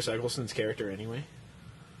change Chris Eccleston's character anyway?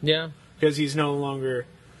 Yeah. Because he's no longer...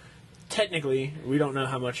 Technically, we don't know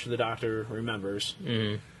how much the Doctor remembers.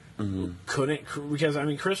 Mm-hmm. Mm-hmm. Couldn't... Because,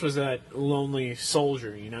 Chris was that lonely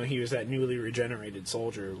soldier, He was that newly regenerated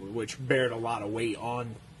soldier, which bared a lot of weight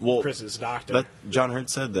on Chris's Doctor. But John Hurt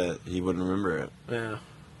said that he wouldn't remember it. Yeah.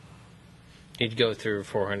 He'd go through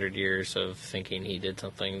 400 years of thinking he did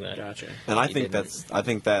something that. Gotcha. And I think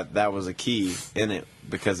that was a key in it,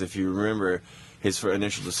 because if you remember, his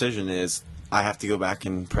initial decision is, I have to go back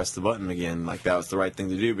and press the button again. That was the right thing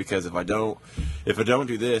to do, because if I don't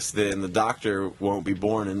do this, then the Doctor won't be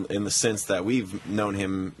born in the sense that we've known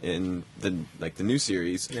him in the new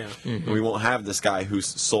series. Yeah. Mm-hmm. We won't have this guy whose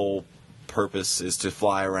sole purpose is to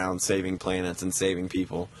fly around saving planets and saving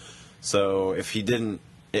people. So if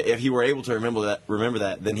he were able to remember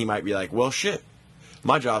that, then he might be like, well, shit,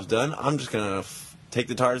 my job's done. I'm just going to take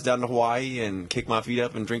the TARDIS down to Hawaii and kick my feet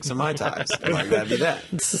up and drink some Mai Tais. That'd be that.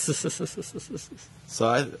 So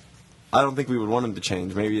I don't think we would want him to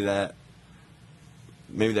change. Maybe that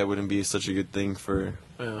wouldn't be such a good thing for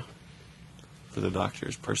the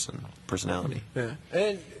Doctor's personality. Yeah.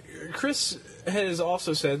 And Chris has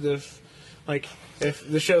also said that Like, if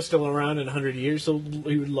the show's still around in 100 years, he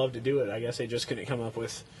would love to do it. I guess they just couldn't come up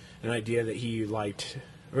with an idea that he liked,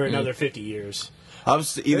 or another 50 years.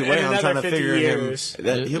 Either way, I'm trying to figure years, him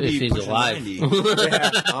that he'll if be he's pushing alive. 90.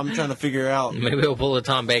 Yeah. I'm trying to figure out. Maybe we'll pull a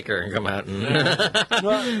Tom Baker and come out and.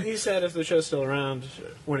 Well, he said if the show's still around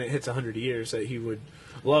when it hits 100 years, that he would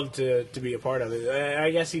love to be a part of it.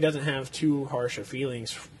 I guess he doesn't have too harsh of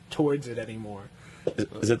feelings towards it anymore.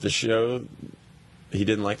 Is it the show? He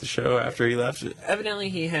didn't like the show after he left it? Evidently,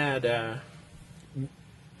 he had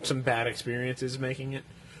some bad experiences making it.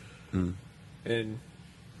 And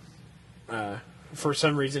for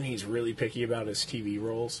some reason, he's really picky about his TV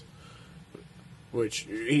roles, which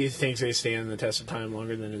he thinks they stand the test of time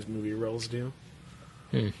longer than his movie roles do.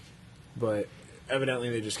 But evidently,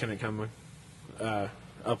 they just kind of come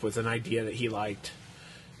up with an idea that he liked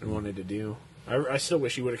and wanted to do. I still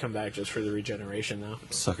wish he would have come back just for the regeneration, though.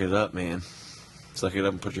 Suck it up, man. Suck it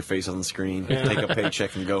up and put your face on the screen. Yeah. Take a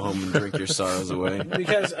paycheck and go home and drink your sorrows away.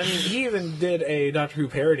 Because, I mean, he even did a Doctor Who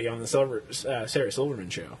parody on the Sarah Silverman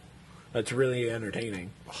show. That's really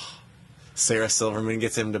entertaining. Sarah Silverman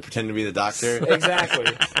gets him to pretend to be the doctor. Exactly.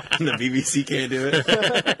 And the BBC can't do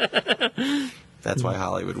it. That's why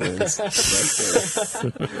Hollywood wins.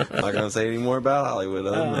 I'm not going to say any more about Hollywood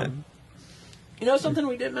other than that. You know something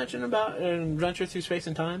we did mention about an Adventure Through Space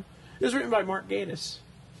and Time? It was written by Mark Gatiss.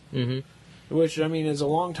 Which, I mean, is a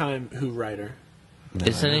long-time Who writer.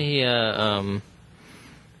 Isn't he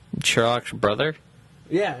Sherlock's brother?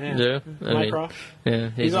 Yeah. Mycroft. Yeah,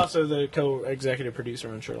 He's also the co-executive producer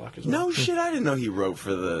on Sherlock as well. No shit, I didn't know he wrote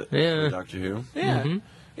for the Doctor Who. Yeah.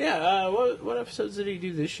 Yeah, what episodes did he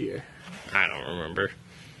do this year? I don't remember.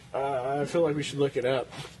 I feel like we should look it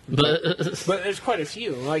up. But But there's quite a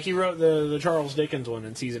few. Like, he wrote the Charles Dickens one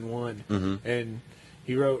in season 1. And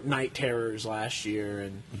he wrote Night Terrors last year.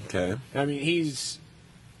 And Okay. I mean,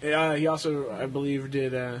 he also, I believe,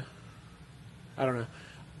 did, I don't know.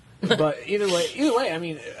 But either way, I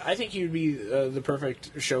mean, I think he would be the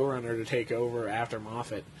perfect showrunner to take over after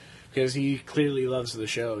Moffat. Because he clearly loves the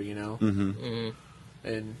show, you know?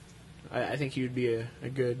 And I think he would be a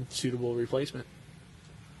good, suitable replacement.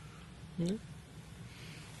 Do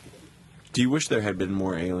you wish there had been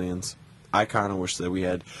more aliens? I kind of wish that we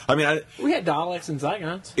had. I mean, We had Daleks and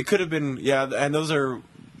Zygons. it could have been, yeah, and those are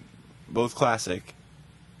both classic,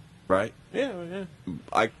 right? Yeah.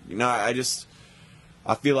 I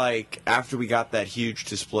feel like after we got that huge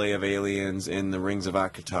display of aliens in the Rings of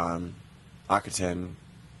Akaten,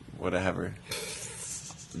 whatever,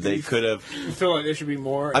 they could have. You feel like there should be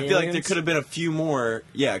more I feel like there aliens? could have been a few more,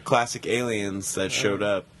 classic aliens that showed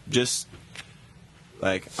up. Just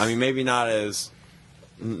like, I mean, maybe not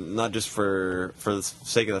just for the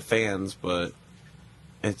sake of the fans, but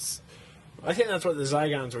it's. I think that's what the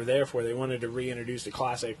Zygons were there for. They wanted to reintroduce the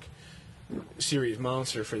classic series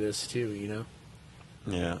monster for this too, you know?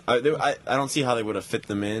 Yeah, I don't see how they would have fit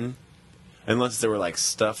them in, unless there were like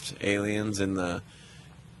stuffed aliens in the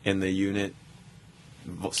unit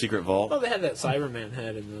secret vault. Well, they had that Cyberman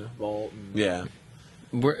head in the vault. And Yeah,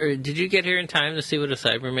 did you get here in time to see what a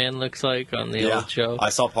Cyberman looks like on the old show? I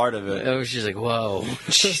saw part of it. I was just like, whoa,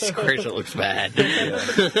 Jesus Christ, it looks bad.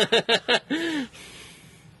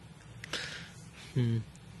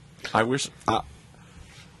 I wish.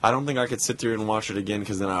 I don't think I could sit through and watch it again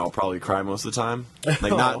because then I'll probably cry most of the time.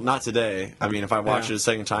 Like not today. I mean, if I watch it a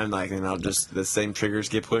second time, like then I'll just the same triggers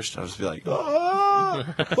get pushed. I'll just be like, oh.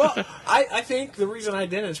 Well, I think the reason I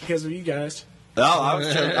didn't is because of you guys. No,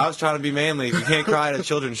 I was trying to be manly. You can't cry at a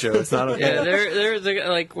children's show. It's not okay. Yeah, there's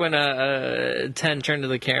like when 10 turned to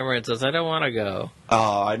the camera and says, "I don't want to go."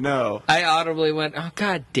 Oh, I know. I audibly went, "Oh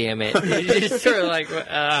God damn it!" You just sort of like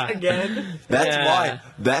Again.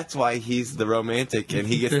 That's why he's the romantic and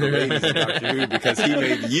he gets the ladies in Doctor Who because he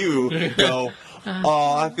made you go,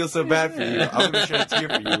 oh, I feel so bad for you. I'm going to shed a tear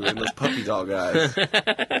for you and those puppy dog eyes.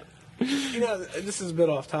 You know, this is a bit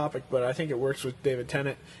off topic, but I think it works with David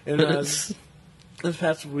Tennant. And this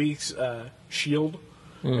past week's S.H.I.E.L.D.,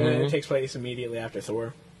 and it takes place immediately after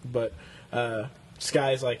Thor. But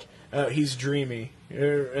Sky's like, oh, he's dreamy.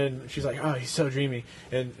 And she's like, oh, he's so dreamy.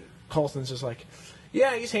 And Coulson's just like,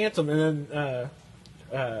 yeah, he's handsome. And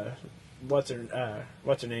then what's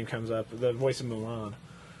her name comes up, the voice of Mulan.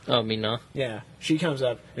 Oh, me no. Yeah, she comes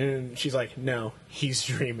up and she's like, "No, he's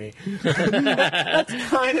dreamy." That's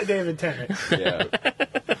kind of David Tennant. Yeah.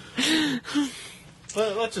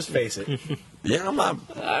 But let's just face it. Yeah, I'm not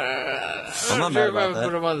I'm mad sure if I about would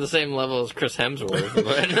put that. him on the same level as Chris Hemsworth,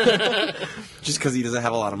 but Just because he doesn't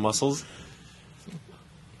have a lot of muscles.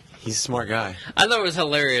 He's a smart guy. I thought it was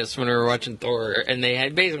hilarious when we were watching Thor, and they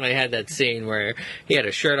had basically had that scene where he had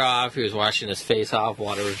a shirt off, he was washing his face off,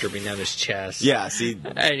 water was dripping down his chest. Yeah, see.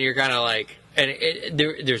 And you're kind of like, and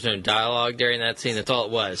there's no dialogue during that scene. That's all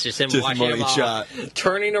it was. Just him Just washing him money off, shot.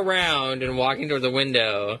 turning around and walking toward the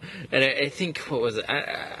window. And I think, what was it?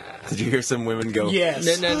 Did you hear some women go?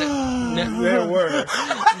 Yes. No. There were.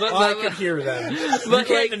 But, I could hear them. but You can't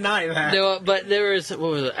like, deny that. no, but there was, what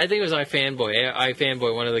was it? I think it was iFanboy.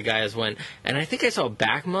 iFanboy, one of the guys went, and I think I saw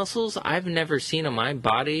back muscles I've never seen on my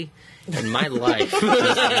body in my life.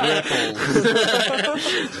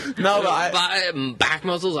 No, but back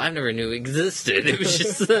muscles I never knew existed. It was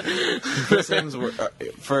just Chris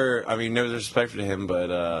Hemsworth, no disrespect to him,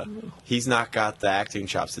 but he's not got the acting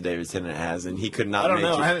chops that David Tennant has, and he could not I don't make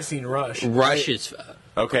know. it. I haven't seen Rush. Rush is.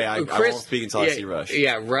 Okay, I won't speak until I see Rush.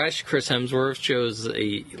 Yeah, Rush. Chris Hemsworth shows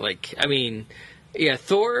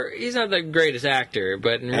Thor. He's not the greatest actor,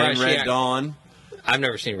 but in And Rush, Red Dawn, I've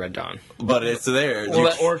never seen Red Dawn. but it's there.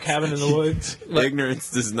 Or Cabin in the Woods.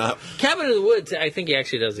 Ignorance does not. Cabin in the Woods, I think he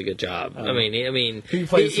actually does a good job. He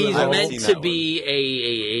plays he's the role. meant I've to seen that be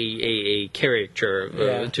a caricature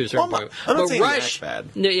Yeah. to a certain Well, point. I'm not but saying he Rush, acts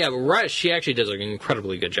bad. No, yeah, but Rush, he actually does an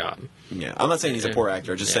incredibly good job. Yeah, I'm not saying he's a poor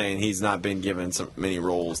actor. Just Yeah. saying he's not been given so many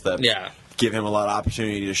roles that Yeah. give him a lot of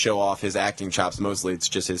opportunity to show off his acting chops. Mostly, it's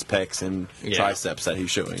just his pecs and Yeah. triceps that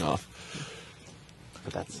he's showing off.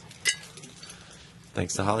 But that's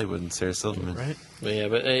thanks to Hollywood and Sarah Silverman. Right?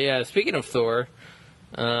 But speaking of Thor,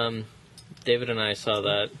 David and I saw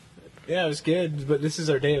that. Yeah, it was good. But this is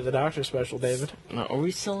our Day of the Doctor special, David. Are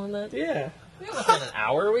we still on that? Yeah. We have about an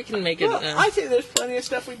hour. We can make it. Well, I think there's plenty of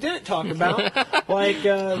stuff we didn't talk about. Like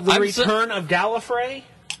the return of Gallifrey.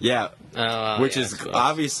 Yeah, which yeah, is cool.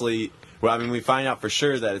 obviously. Well, we find out for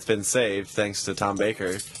sure that it's been saved thanks to Tom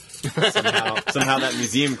Baker. Somehow that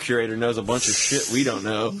museum curator knows a bunch of shit we don't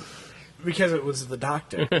know. Because it was the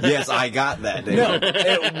Doctor. Yes, I got that. David. No,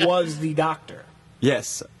 it was the Doctor.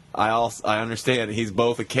 Yes, I understand. He's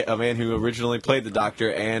both a man who originally played the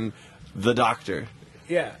Doctor and the Doctor.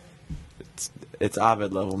 Yeah. It's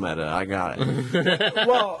Ovid level meta. I got it.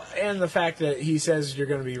 Well, and the fact that he says you're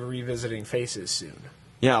going to be revisiting Faces soon.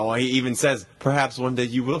 Yeah, well, he even says perhaps one day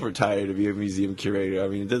you will retire to be a museum curator. I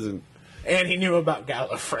mean, it doesn't. And he knew about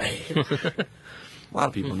Gallifrey. A lot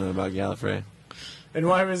of people know about Gallifrey. And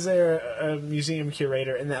why was there a museum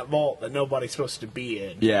curator in that vault that nobody's supposed to be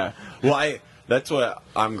in? Yeah. Well, that's what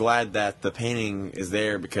I'm glad that the painting is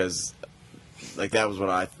there because, like, that was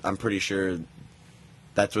what I'm pretty sure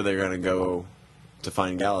that's where they're going to go to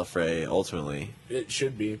find Gallifrey ultimately. It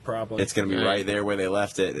should be, probably. It's going to be right there where they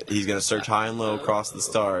left it. He's going to search high and low across the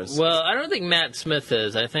stars. Well, I don't think Matt Smith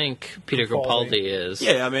is. I think Peter Capaldi is.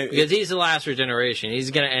 Yeah, I mean, because he's the last regeneration.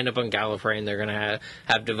 He's going to end up on Gallifrey, and they're going to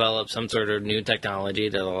have developed some sort of new technology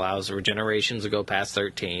that allows regenerations to go past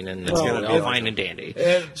 13, and it's gonna all be fine and dandy.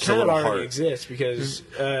 It Just a kind of little already heart. exists because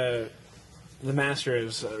the Master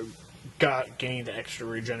has gained extra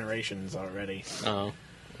regenerations already. Oh.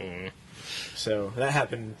 So that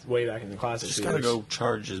happened way back in the classic just got to series. go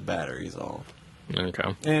charge his batteries all.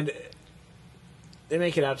 Okay. And they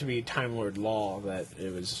make it out to be Time Lord law that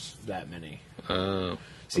it was that many.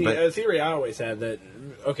 See, But- a theory I always had that,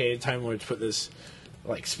 okay, Time Lords put this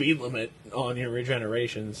like speed limit on your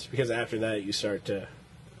regenerations because after that you start to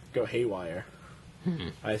go haywire.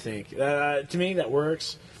 I think. To me, that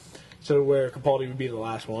works. So where Capaldi would be the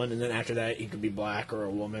last one, and then after that he could be black or a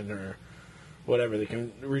woman or whatever.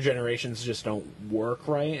 Regenerations just don't work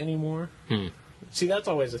right anymore. See, that's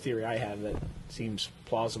always a theory I have that seems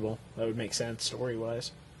plausible. That would make sense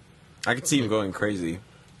story-wise. I could see him going crazy.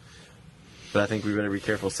 But I think we better be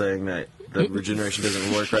careful saying that the regeneration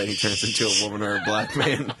doesn't work right and he turns into a woman or a black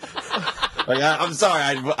man. I'm sorry,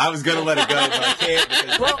 I was going to let it go, but I can't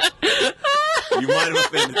because you might have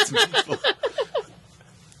offended some people.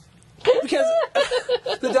 Because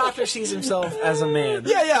the Doctor sees himself as a man.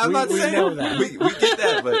 Yeah, I'm not we saying know that. We get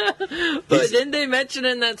that, But didn't they mention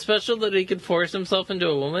in that special that he could force himself into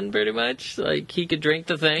a woman, pretty much? Like, he could drink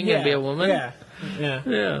the thing and be a woman? Yeah.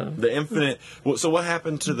 Yeah. the infinite. Well, so what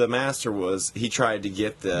happened to the Master was he tried to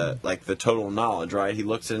get the total knowledge, right? He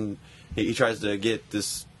looks in, he tries to get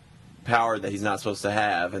this power that he's not supposed to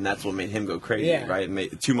have, and that's what made him go crazy, Yeah. right? It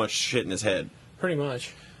made too much shit in his head. Pretty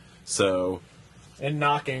much. So And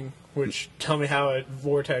knocking, which tell me how a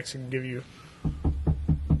vortex can give you.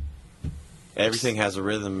 everything has a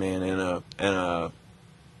rhythm, man, and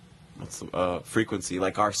a frequency.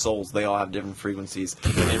 Like our souls, they all have different frequencies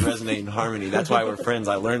and they resonate in harmony. That's why we're friends.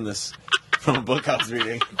 I learned this from a book I was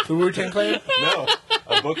reading. The Wu-Tang Clan? No,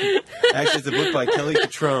 a book. Actually, it's a book by Kelly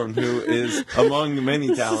Cutrone, who is, among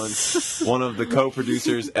many talents, one of the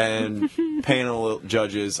co-producers and panel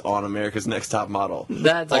judges on America's Next Top Model.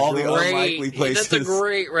 That's all a the unlikely places. That's a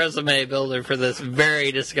great resume builder for this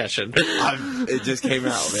very discussion. It just came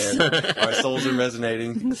out, man. Our souls are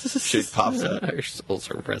resonating. Shit pops up. Our souls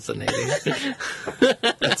are resonating.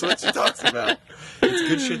 That's what she talks about. It's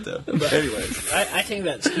good shit, though. But anyways. I think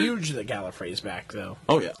that's huge that Gallifrey's back, though.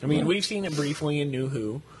 Oh, yeah. I mean, we've seen it briefly in New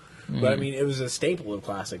Who, but I mean, it was a staple of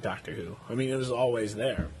classic Doctor Who. I mean, it was always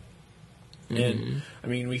there. And, I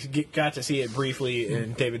mean, we got to see it briefly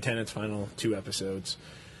in David Tennant's final 2 episodes.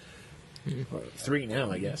 Or 3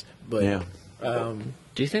 now, I guess. But, Yeah.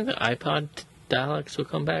 Do you think the iPod Daleks will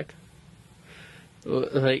come back?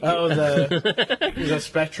 Like, oh, the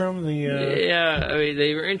Spectrum, yeah, I mean,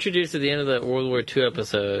 they were introduced at the end of the World War II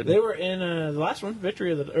episode. They were in the last one,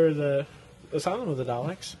 Victory of the Asylum of the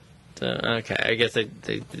Daleks. Okay, I guess they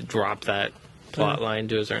dropped that plot line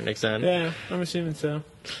to a certain extent. Yeah, I'm assuming so.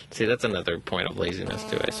 See, that's another point of laziness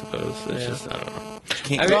too, I suppose. It's Yeah. just, I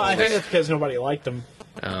don't know. I think it's because nobody liked them.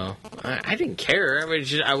 Oh, I didn't care. I mean,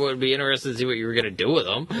 I would be interested to see what you were going to do with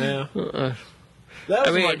them. Yeah. That was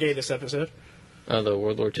I mean- my gayest episode. Oh, the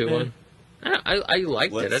World War II one? I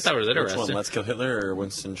liked it. I thought it was Which interesting. one? Let's Kill Hitler or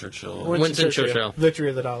Winston Churchill? Winston Churchill. Victory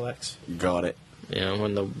of the Daleks. Got it. Yeah,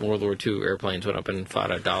 when the World War II airplanes went up and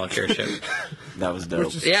fought a Dalek airship. That was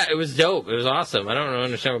dope. Yeah, it was dope. It was awesome. I don't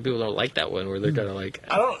understand why people don't like that one, where they're kind of like...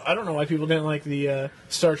 I don't know why people didn't like the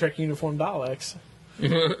Star Trek uniform Daleks.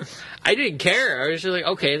 I didn't care. I was just like,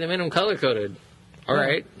 okay, they made them color-coded. All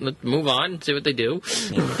right, let's move on, see what they do.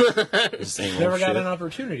 Same Never old got shit. an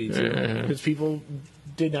opportunity to because people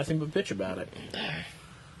did nothing but bitch about it.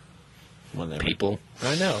 Whatever. People.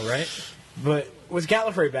 I know, right? But with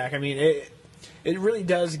Gallifrey back, I mean, it really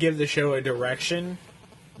does give the show a direction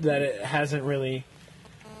that it hasn't really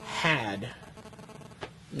had.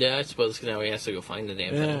 Yeah, I suppose now he has to go find the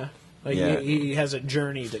damn thing. Yeah. Like, Yeah. he has a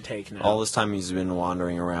journey to take now. All this time he's been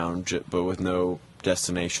wandering around, but with no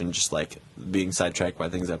destination, just like being sidetracked by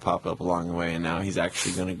things that pop up along the way. And now he's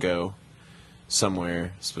actually going to go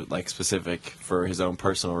somewhere specific for his own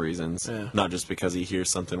personal reasons, Yeah. not just because he hears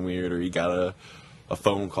something weird or he got a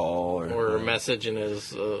phone call Or a message in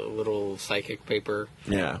his little psychic paper.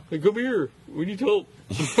 yeah. Hey, come here. We need help.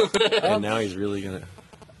 And now he's really gonna.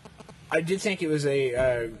 I did think it was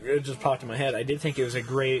it just popped in my head. I did think it was a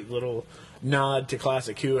great little nod to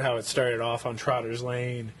Classic Who, how it started off on Trotter's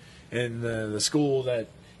Lane and the school that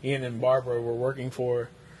Ian and Barbara were working for,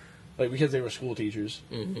 like, because they were school teachers.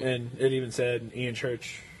 Mm-hmm. And it even said Ian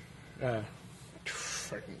Church.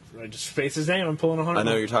 I just spaced his name. I'm pulling a hundred. I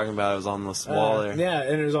know you're talking about. It was on this wall there. Yeah,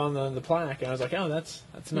 and it was on the plaque, and I was like, oh, that's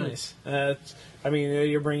nice. I mean,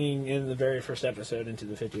 you're bringing in the very first episode into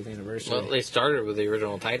the 50th anniversary. Well, they started with the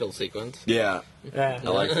original title sequence. Yeah, Yeah. I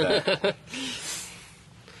like that.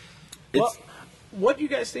 Well, what do you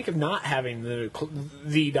guys think of not having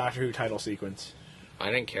the Doctor Who title sequence? I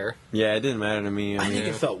didn't care. Yeah, it didn't matter to me. I mean, think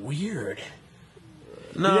it felt weird.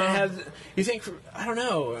 no. You didn't have, you think? I don't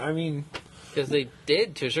know. I mean, Because they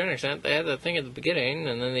did, to a certain extent. They had that thing at the beginning,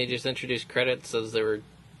 and then they just introduced credits as they were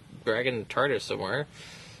dragging the TARDIS somewhere.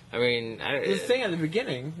 I mean, the thing at the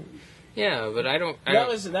beginning yeah, but I don't... that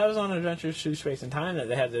was on Adventures Through Space and Time that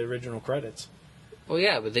they had the original credits. Well,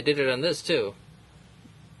 yeah, but they did it on this, too.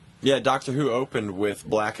 Yeah, Doctor Who opened with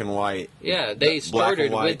black and white. Yeah, they Black and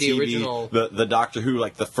started white with the TV, original... the Doctor Who,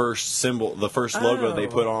 like the first symbol, the first logo they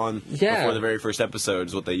put on Yeah. before the very first episode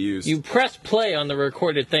is what they used. You pressed play on the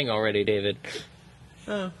recorded thing already, David.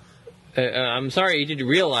 Oh. I'm sorry you didn't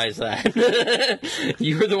realize that.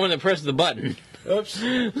 You were the one that pressed the button. Oops.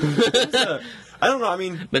 I don't know. I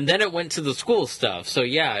mean, But then it went to the school stuff, so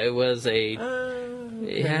yeah, it was a...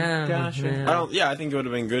 yeah. Gotcha. yeah. I think it would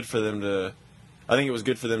have been good for them to. I think it was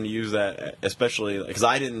good for them to use that, especially because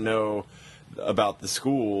I didn't know about the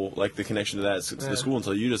school, like the connection to that to the school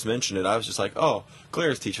until you just mentioned it. I was just like, oh,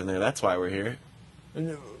 Claire's teaching there. That's why we're here.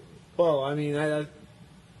 Well, I mean, that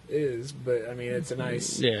is, but I mean, it's a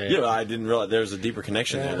nice. Yeah, Yeah, I didn't realize there was a deeper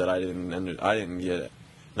connection Yeah. there that I didn't get,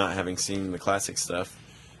 not having seen the classic stuff,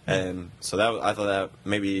 and so I thought that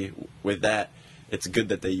maybe with that, it's good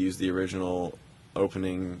that they used the original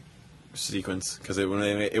opening sequence because it would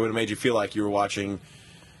have made you feel like you were watching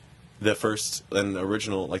the first and the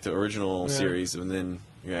original, like the original Yeah. series, and then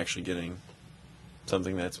you're actually getting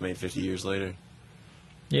something that's made 50 years later.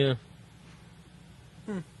 Yeah.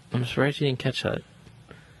 I'm surprised you didn't catch that.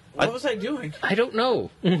 What was I doing? I don't know.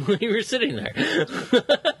 You were sitting there.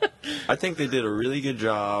 I think they did a really good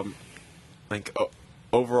job, like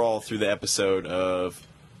overall through the episode of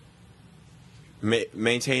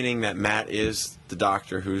maintaining that Matt is the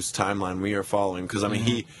doctor whose timeline we are following. Because, I mean,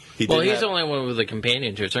 he Well, did he's have, the only one with a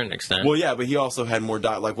companion to a certain extent. Well, yeah, but he also had more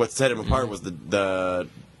like what set him apart was the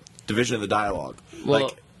division of the dialogue. Well,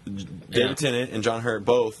 like David Tennant and John Hurt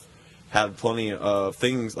both had plenty of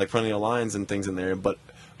things, like plenty of lines and things in there, but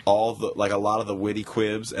a lot of the witty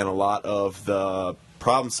quibs and a lot of the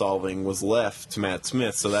problem solving was left to Matt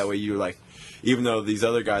Smith. So that way even though these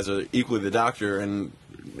other guys are equally the doctor and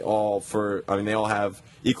they all have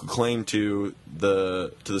equal claim to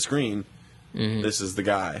the screen. This is the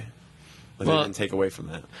guy. They didn't take away from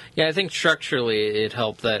that. Yeah, I think structurally it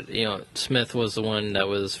helped that Smith was the one that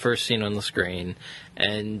was first seen on the screen,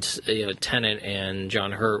 and Tennant and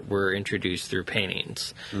John Hurt were introduced through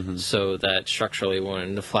paintings, so that structurally went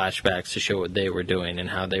into flashbacks to show what they were doing and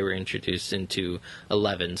how they were introduced into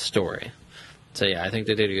Eleven's story. So yeah, I think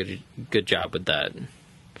they did a good job with that.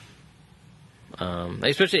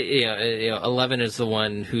 Especially, Eleven is the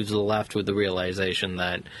one who's left with the realization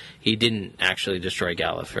that he didn't actually destroy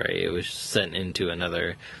Gallifrey. It was sent into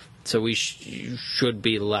another. So we should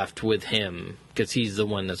be left with him because he's the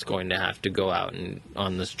one that's going to have to go out and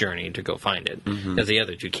on this journey to go find it because the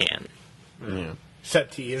other two can't. Yeah.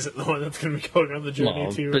 Except he isn't the one that's going to be going on the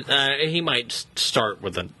journey too. But he might start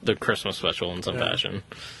with the Christmas special in some fashion.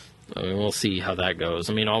 I mean, we'll see how that goes.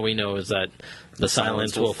 I mean, all we know is that the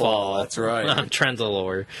silence will fall. That's right. On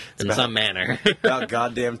Trenzalore in some manner. About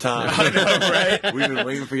goddamn time. I know, right? We've been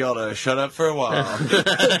waiting for y'all to shut up for a while.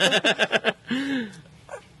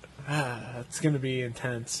 It's going to be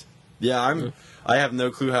intense. Yeah, I have no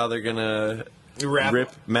clue how they're gonna rip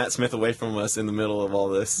up. Matt Smith away from us in the middle of all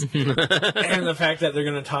this. And the fact that they're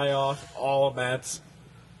going to tie off all of Matt's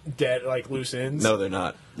dead, loose ends. No, they're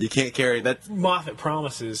not. You can't carry that. Moffat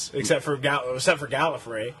promises, except for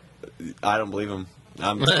Gallifrey. I don't believe him.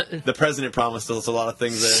 The president promised us a lot of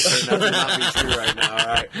things that turn out to not be true right now. All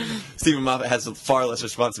right, Stephen Moffat has far less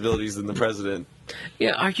responsibilities than the president.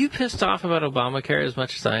 Yeah, are you pissed off about Obamacare as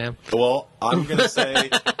much as I am? Well, I'm gonna say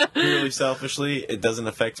purely selfishly, it doesn't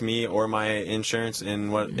affect me or my insurance in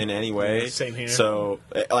any way. Same here. So,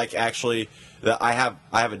 actually, I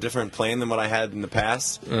have a different plan than what I had in the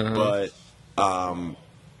past, but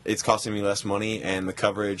it's costing me less money, and the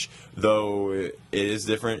coverage, though it is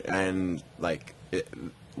different, and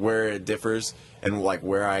where it differs, and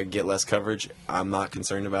where I get less coverage, I'm not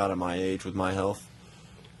concerned about at my age with my health.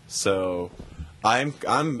 So,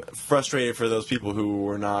 I'm frustrated for those people who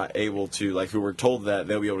were not able to, who were told that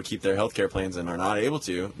they'll be able to keep their health care plans and are not able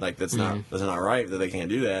to. That's not right that they can't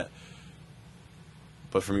do that.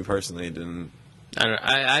 But for me personally, it didn't. I don't know.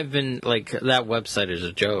 I've been that website is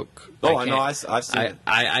a joke. Oh, I know. I've seen it.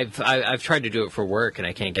 I've tried to do it for work and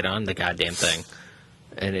I can't get on the goddamn thing.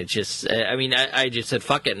 And it just, I just said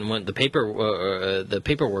fuck it and went the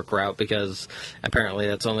paperwork route because apparently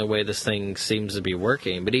that's the only way this thing seems to be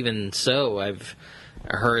working. But even so, I've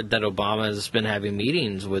heard that Obama's been having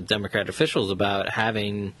meetings with Democrat officials about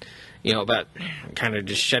having, about kind of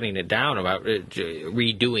just shutting it down, about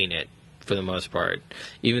redoing it for the most part.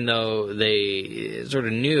 Even though they sort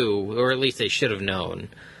of knew, or at least they should have known,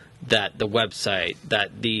 that the website,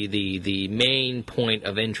 that the main point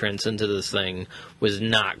of entrance into this thing was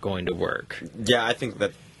not going to work. Yeah, I think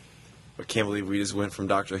that I can't believe we just went from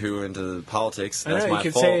Doctor Who into politics. That's my fault.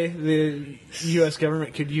 You could say the U.S.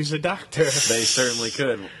 government could use a doctor. They certainly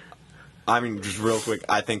could. Just real quick,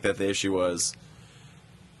 I think that the issue was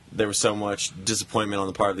there was so much disappointment on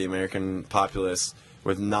the part of the American populace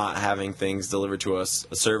with not having things delivered to us,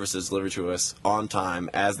 services delivered to us on time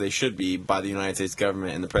as they should be by the United States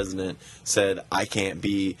government, and the president said, "I can't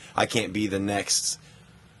be the next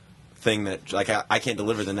thing that I can't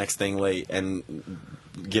deliver the next thing late and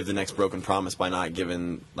give the next broken promise by not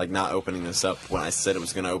opening this up when I said it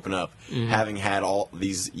was going to open up, having had all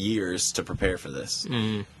these years to prepare for this."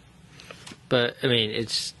 But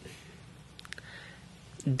it's.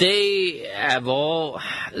 They have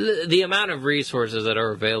the amount of resources that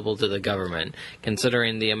are available to the government,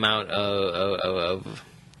 considering the amount of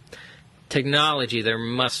technology there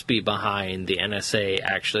must be behind the NSA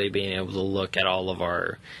actually being able to look at all of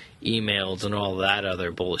our emails and all that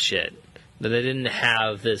other bullshit. That they didn't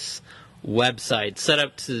have this website set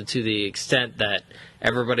up to the extent that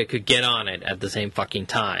everybody could get on it at the same fucking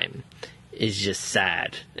time is just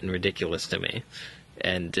sad and ridiculous to me.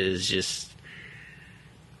 And is just...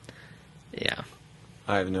 Yeah.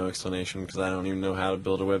 I have no explanation because I don't even know how to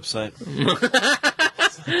build a website.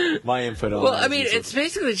 My input on it's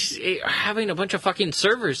basically just having a bunch of fucking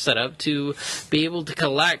servers set up to be able to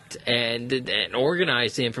collect and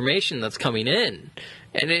organize the information that's coming in.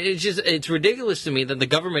 And it's ridiculous to me that the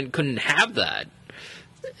government couldn't have that.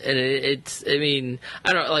 And it's, I mean,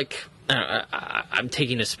 I don't like. I don't know, I'm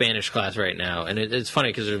taking a Spanish class right now, and it's funny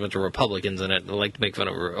because there's a bunch of Republicans in it that like to make fun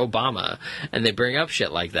of Obama, and they bring up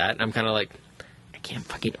shit like that, and I'm kind of like, I can't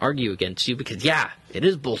fucking argue against you because, yeah, it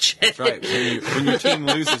is bullshit. That's right. When your team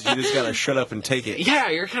loses, you just gotta shut up and take it. Yeah,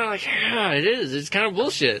 you're kind of like, yeah, it is. It's kind of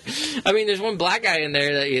bullshit. I mean, there's one black guy in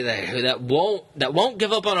there that won't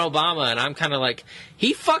give up on Obama, and I'm kind of like,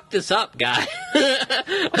 he fucked this up, guy.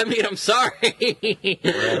 I mean, I'm sorry.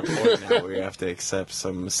 We're at a point now where we have to accept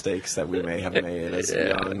some mistakes that we may have made as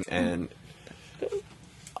young and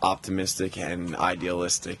optimistic and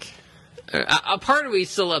idealistic. A part of me is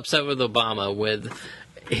still upset with Obama with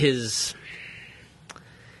his.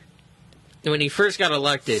 When he first got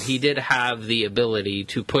elected, he did have the ability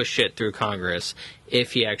to push shit through Congress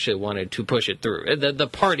if he actually wanted to push it through. The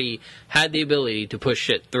party had the ability to push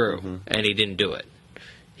shit through, and he didn't do it.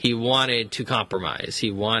 He wanted to compromise. He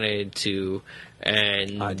wanted to,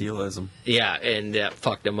 and Idealism. yeah, and that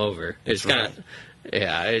fucked him over. It's kind of,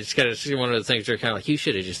 yeah, it's kind of one of those things where kind of like you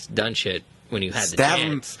should have just done shit when you had the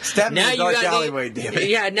chance. Stab him in the dark alleyway, damn it.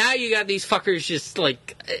 Yeah, now you got these fuckers just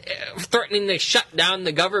like threatening to shut down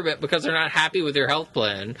the government because they're not happy with your health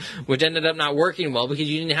plan, which ended up not working well because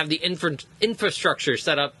you didn't have the infrastructure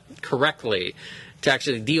set up correctly to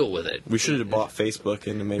actually deal with it. We should have bought Facebook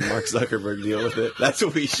and made Mark Zuckerberg deal with it. That's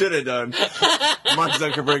what we should have done. Mark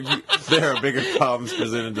Zuckerberg, there are bigger problems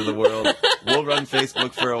presented to the world. We'll run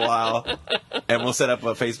Facebook for a while, and we'll set up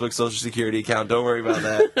a Facebook Social Security account. Don't worry about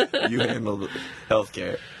that. You handle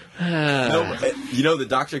healthcare. You know, the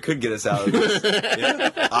doctor could get us out of this.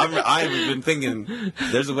 Yeah. I've been thinking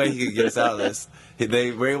there's a way he could get us out of this.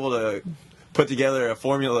 They were able to put together a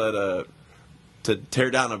formula to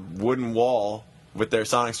tear down a wooden wall with their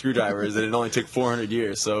sonic screwdrivers, and it only took 400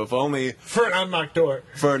 years. So if only for an unlocked door,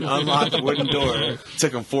 for an unlocked wooden door, it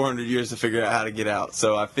took them 400 years to figure out how to get out.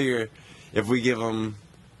 So I figure if we give them,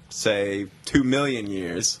 say, 2 million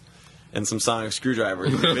years and some sonic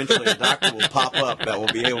screwdrivers, eventually a doctor will pop up that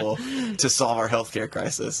will be able to solve our healthcare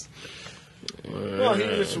crisis. Well, he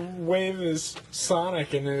can just wave his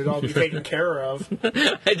Sonic and it'd all be taken care of.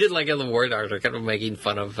 I did like in the War Doctor kind of making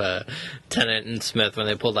fun of Tennant and Smith when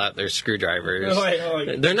they pulled out their screwdrivers.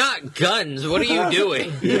 They're not guns. What are you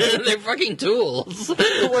doing? They're fucking tools. What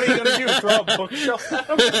are you going to do? Throw a bookshelf at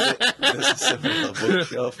them? Disassemble a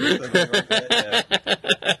bookshelf or something like that. Yeah.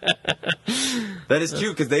 That is true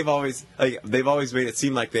because they've always made it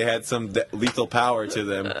seem like they had some lethal power to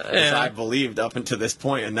them, which I believed up until this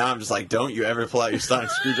point, and now I'm just like, don't you ever pull out your sonic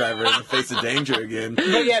screwdriver in the face of danger again?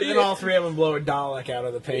 But yeah, then all three of them blow a Dalek out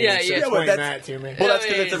of the paint. Yeah. Explain that to me. Well, that's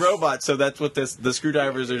because it's a robot, so that's what the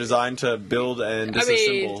screwdrivers are designed to build and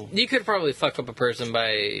disassemble. I mean, you could probably fuck up a person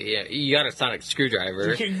by you got a sonic screwdriver.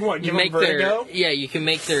 You can give make them vertigo? you can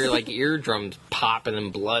make their like eardrums pop and then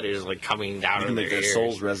blood is like coming down You in can make their their ears.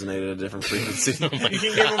 souls resonate at a different frequency. You can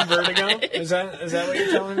give them vertigo? Is that what you're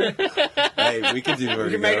telling me? Hey, we could do vertigo.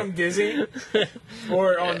 You can make them dizzy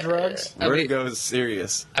or on drugs. Vertigo is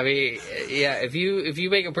serious. I mean, yeah. If you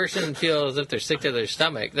make a person feel as if they're sick to their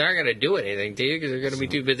stomach, they're not going to do anything to you because they're going to be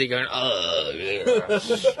too busy going,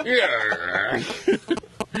 yeah.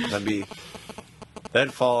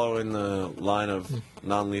 That'd follow in the line of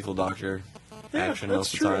non-lethal doctor action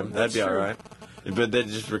most of the time. That'd be all right. But that'd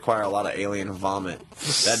just require a lot of alien vomit.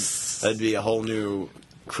 That'd be a whole new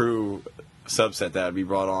crew subset that would be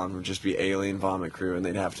brought on. Would just be alien vomit crew, and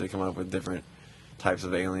they'd have to come up with different types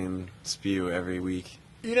of alien spew every week.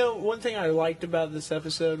 You know, one thing I liked about this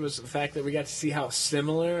episode was the fact that we got to see how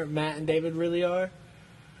similar Matt and David really are.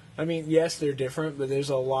 I mean, yes, they're different, but there's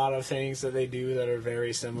a lot of things that they do that are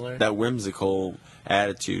very similar. That whimsical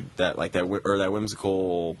attitude, that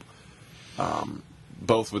whimsical,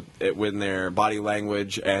 both within their body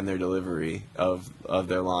language and their delivery of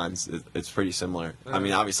their lines, it's pretty similar. I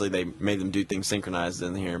mean, obviously they made them do things synchronized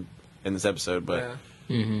in this episode, but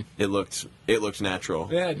it looked natural.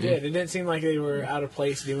 Yeah, it did. It didn't seem like they were out of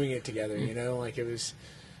place doing it together. You know, like it was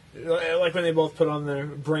like when they both put on their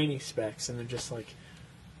brainy specs and they're just like.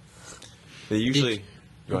 They usually.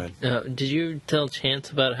 Go ahead. Did you tell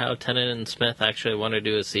Chance about how Tennant and Smith actually want to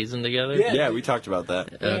do a season together? Yeah, we talked about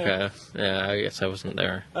that. Okay. Yeah, I guess I wasn't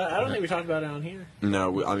there. I don't think we talked about it on here.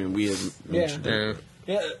 No, we had mentioned it.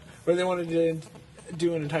 Yeah, where they wanted to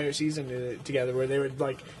do an entire season together, where they would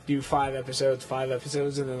like do 5 episodes,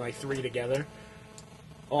 and then like 3 together,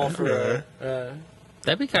 all for.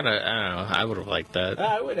 That'd be kind of. I don't know. I would have liked that.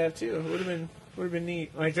 I would have too. It would have been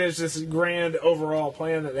neat. Like there's this grand overall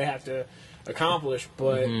plan that they have to accomplish,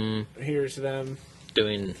 but here's them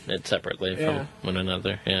doing it separately from one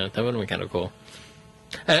another. Yeah, that would have been kind of cool.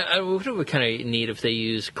 It would have been kind of neat if they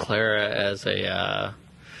used Clara as a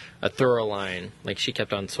a thorough line. Like she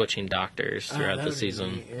kept on switching doctors throughout that the would be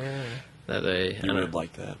season. neat, yeah. That they, You would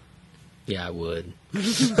like that. yeah, I would. Do you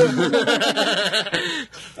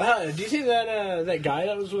think that guy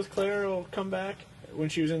that was with Claire will come back when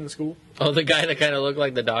she was in the school? Oh, the guy that kind of looked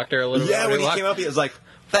like the Doctor a little bit. Yeah, when he came up, he was like,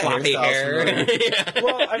 that floppy hairstyle's hair. familiar.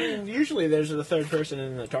 Well, I mean, usually there's the third person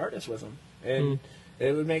in the TARDIS with him, and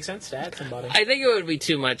it would make sense to add somebody. I think it would be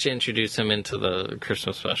too much to introduce him into the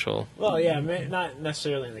Christmas special. Well, yeah, not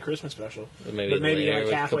necessarily in the Christmas special, Maybe but maybe later like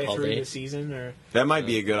with halfway through Capaldi. the season or That might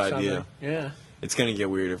be a good something. idea. Yeah. It's going to get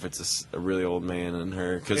weird if it's a really old man and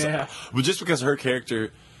her. Yeah. But just because her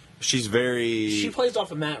character, she's very... She plays off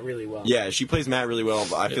of Matt really well. Yeah, she plays Matt really well,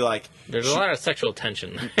 but I feel like... There's a lot of sexual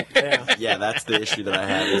tension. Yeah. Yeah, that's the issue that I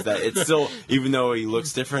have, is that it's still, even though he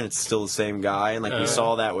looks different, it's still the same guy. And like we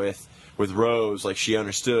saw that with Rose, like she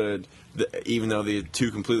understood, even though the two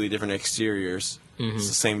completely different exteriors, it's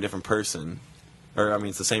the same different person. Or, I mean,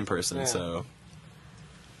 it's the same person, Yeah. so...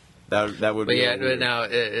 That would But be... yeah, weird.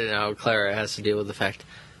 now Clara has to deal with the fact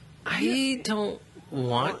I don't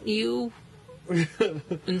want you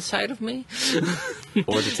inside of me.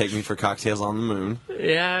 Or to take me for cocktails on the moon.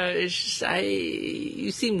 Yeah, it's just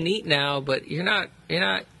you seem neat now, but you're not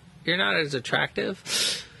as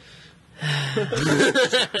attractive.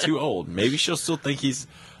 Too old. Maybe she'll still think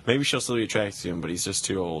maybe she'll still be attracted to him, but he's just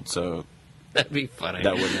too old, so That'd be funny.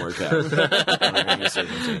 that wouldn't work out under any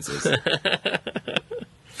circumstances.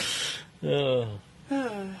 Oh.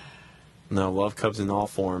 No, love comes in all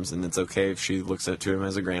forms, and it's okay if she looks up to him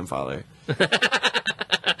as a grandfather.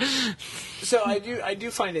 So I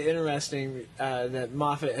do find it interesting that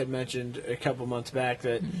Moffat had mentioned a couple months back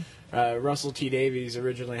that Russell T Davies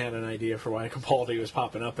originally had an idea for why Capaldi was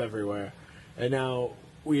popping up everywhere, and now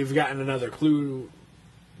we've gotten another clue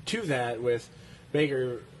to that with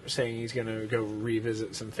Baker saying he's going to go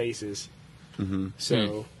revisit some faces. Mm-hmm.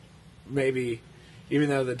 So maybe, even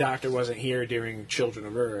though the Doctor wasn't here during Children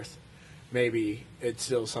of Earth, maybe it's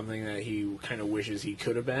still something that he kind of wishes he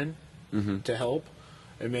could have been to help.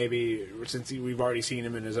 And maybe, since we've already seen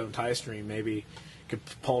him in his own tie stream, maybe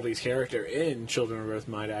Capaldi's character in Children of Earth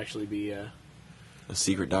might actually be A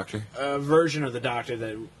secret doctor? a version of the Doctor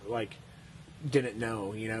that, like, didn't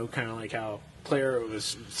know, you know? Kind of like how Claire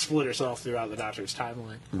was split herself throughout the Doctor's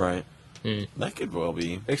timeline. Right. That could well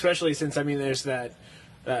be. Especially since, I mean, there's that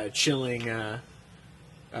chilling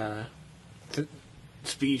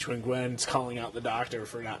speech when Gwen's calling out the Doctor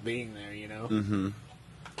for not being there, you know? Mm-hmm.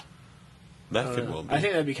 That could well be. I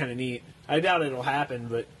think that'd be kind of neat. I doubt it'll happen,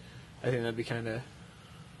 but I think that'd be kind of...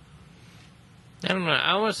 I don't know.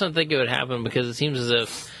 I almost don't think it would happen because it seems as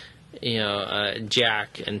if,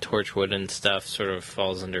 Jack and Torchwood and stuff sort of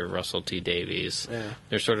falls under Russell T Davies. Yeah.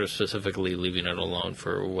 They're sort of specifically leaving it alone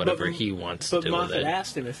for whatever he wants to But do with Moffat it.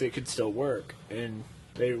 asked him if it could still work, and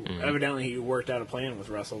they evidently he worked out a plan with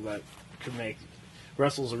Russell that could make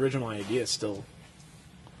Russell's original idea still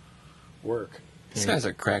work. These guys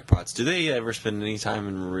are crackpots. Do they ever spend any time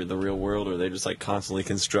in the real world, or are they just like constantly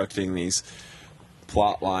constructing these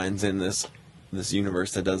plot lines in this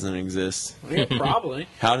universe that doesn't exist? Yeah, probably.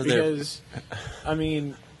 How did they- because, I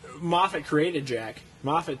mean, Moffat created Jack.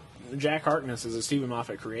 Jack Harkness is a Stephen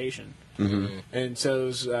Moffat creation. Mm-hmm. And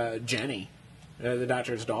so's Jenny, the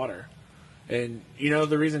Doctor's daughter. And you know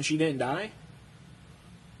the reason she didn't die?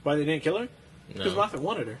 Why they didn't kill her? Because No. Moffat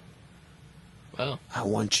wanted her. Oh. I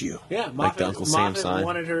want you. Yeah, Like Moffat, the Uncle Sam Moffat sign.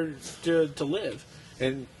 wanted her to live.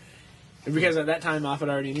 And because at that time Moffat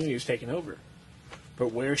already knew he was taking over.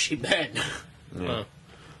 But where's she been? Oh.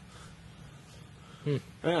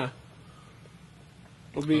 Yeah.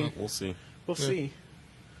 We'll We'll see. see.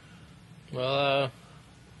 Well,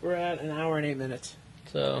 We're at an hour and 8 minutes.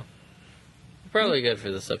 so probably good for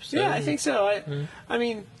this episode. Yeah, I think so. I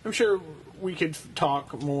mean, I'm sure we could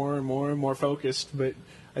talk more and more focused, but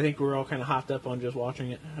I think we're all kind of hopped up on just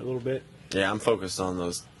watching it a little bit. Yeah, I'm focused on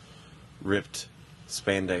those ripped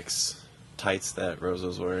spandex tights that Rose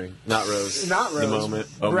was wearing. Not Rose. Not The Rose. moment.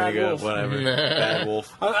 Brad Omega. Wolf. Whatever. Bad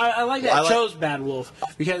Wolf. I like that. I I like- chose Bad Wolf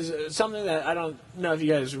because something that I don't know if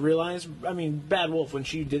you guys realize. I mean, Bad Wolf, when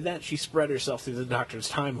she did that, she spread herself through the Doctor's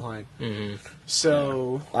timeline. Mm-hmm.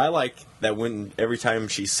 So I like that when every time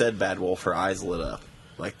she said Bad Wolf, her eyes lit up.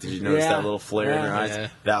 Like, did you notice Yeah. that little flare in her Yeah. eyes? Yeah.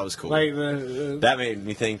 That was cool. like the That made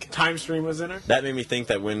me think. time stream was in her. That made me think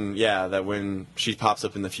that when she pops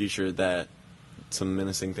up in the future, that some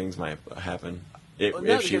menacing things might happen. Well,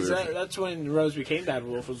 no, If she because were, that's when Rose became Bad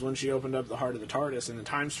Wolf, was when she opened up the heart of the TARDIS and the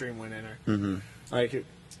time stream went in her. Mm-hmm. Like,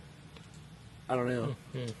 I don't know.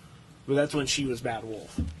 But that's when she was Bad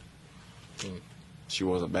Wolf. she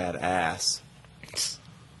was a bad ass.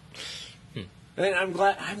 And I'm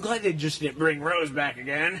glad they just didn't bring Rose back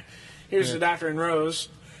again. Here's the Doctor and Rose.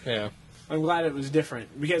 Yeah. I'm glad it was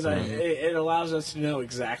different because it allows us to know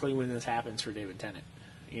exactly when this happens for David Tennant.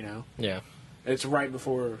 You know? Yeah. It's right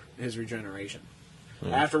before his regeneration.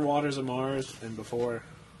 After Waters of Mars and before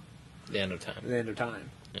The end of time. the end of time.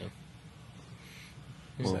 Yeah.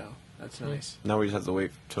 So that's nice. Now we just have to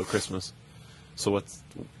wait till Christmas. So what's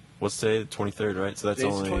today? The 23rd, right? So that's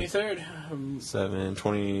Today's only the 23rd. 7,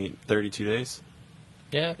 20, 32 days?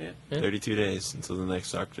 Yeah. Yeah. 32 days until the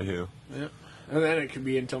next Doctor Who. Yeah. And then it could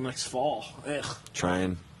be until next fall. Ugh. Try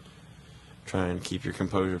and keep your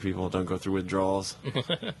composure, people. Don't go through withdrawals.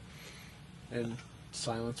 And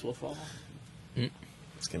silence will fall.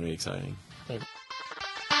 It's going to be exciting.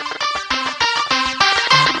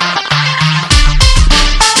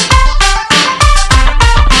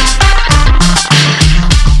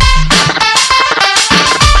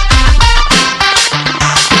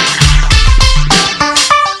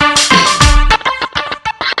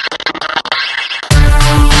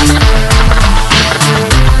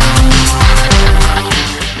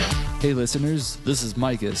 Hey listeners, this is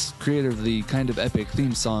Micus, creator of the kind of epic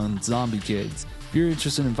theme song Zombie Kids. If you're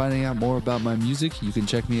interested in finding out more about my music, you can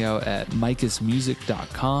check me out at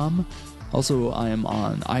micusmusic.com. Also, I am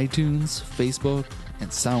on iTunes, Facebook, and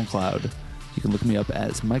SoundCloud. You can look me up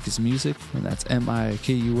as Micus Music, and that's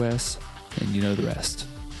Mikus, and you know the rest.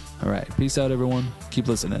 Alright, peace out everyone. Keep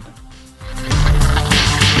listening.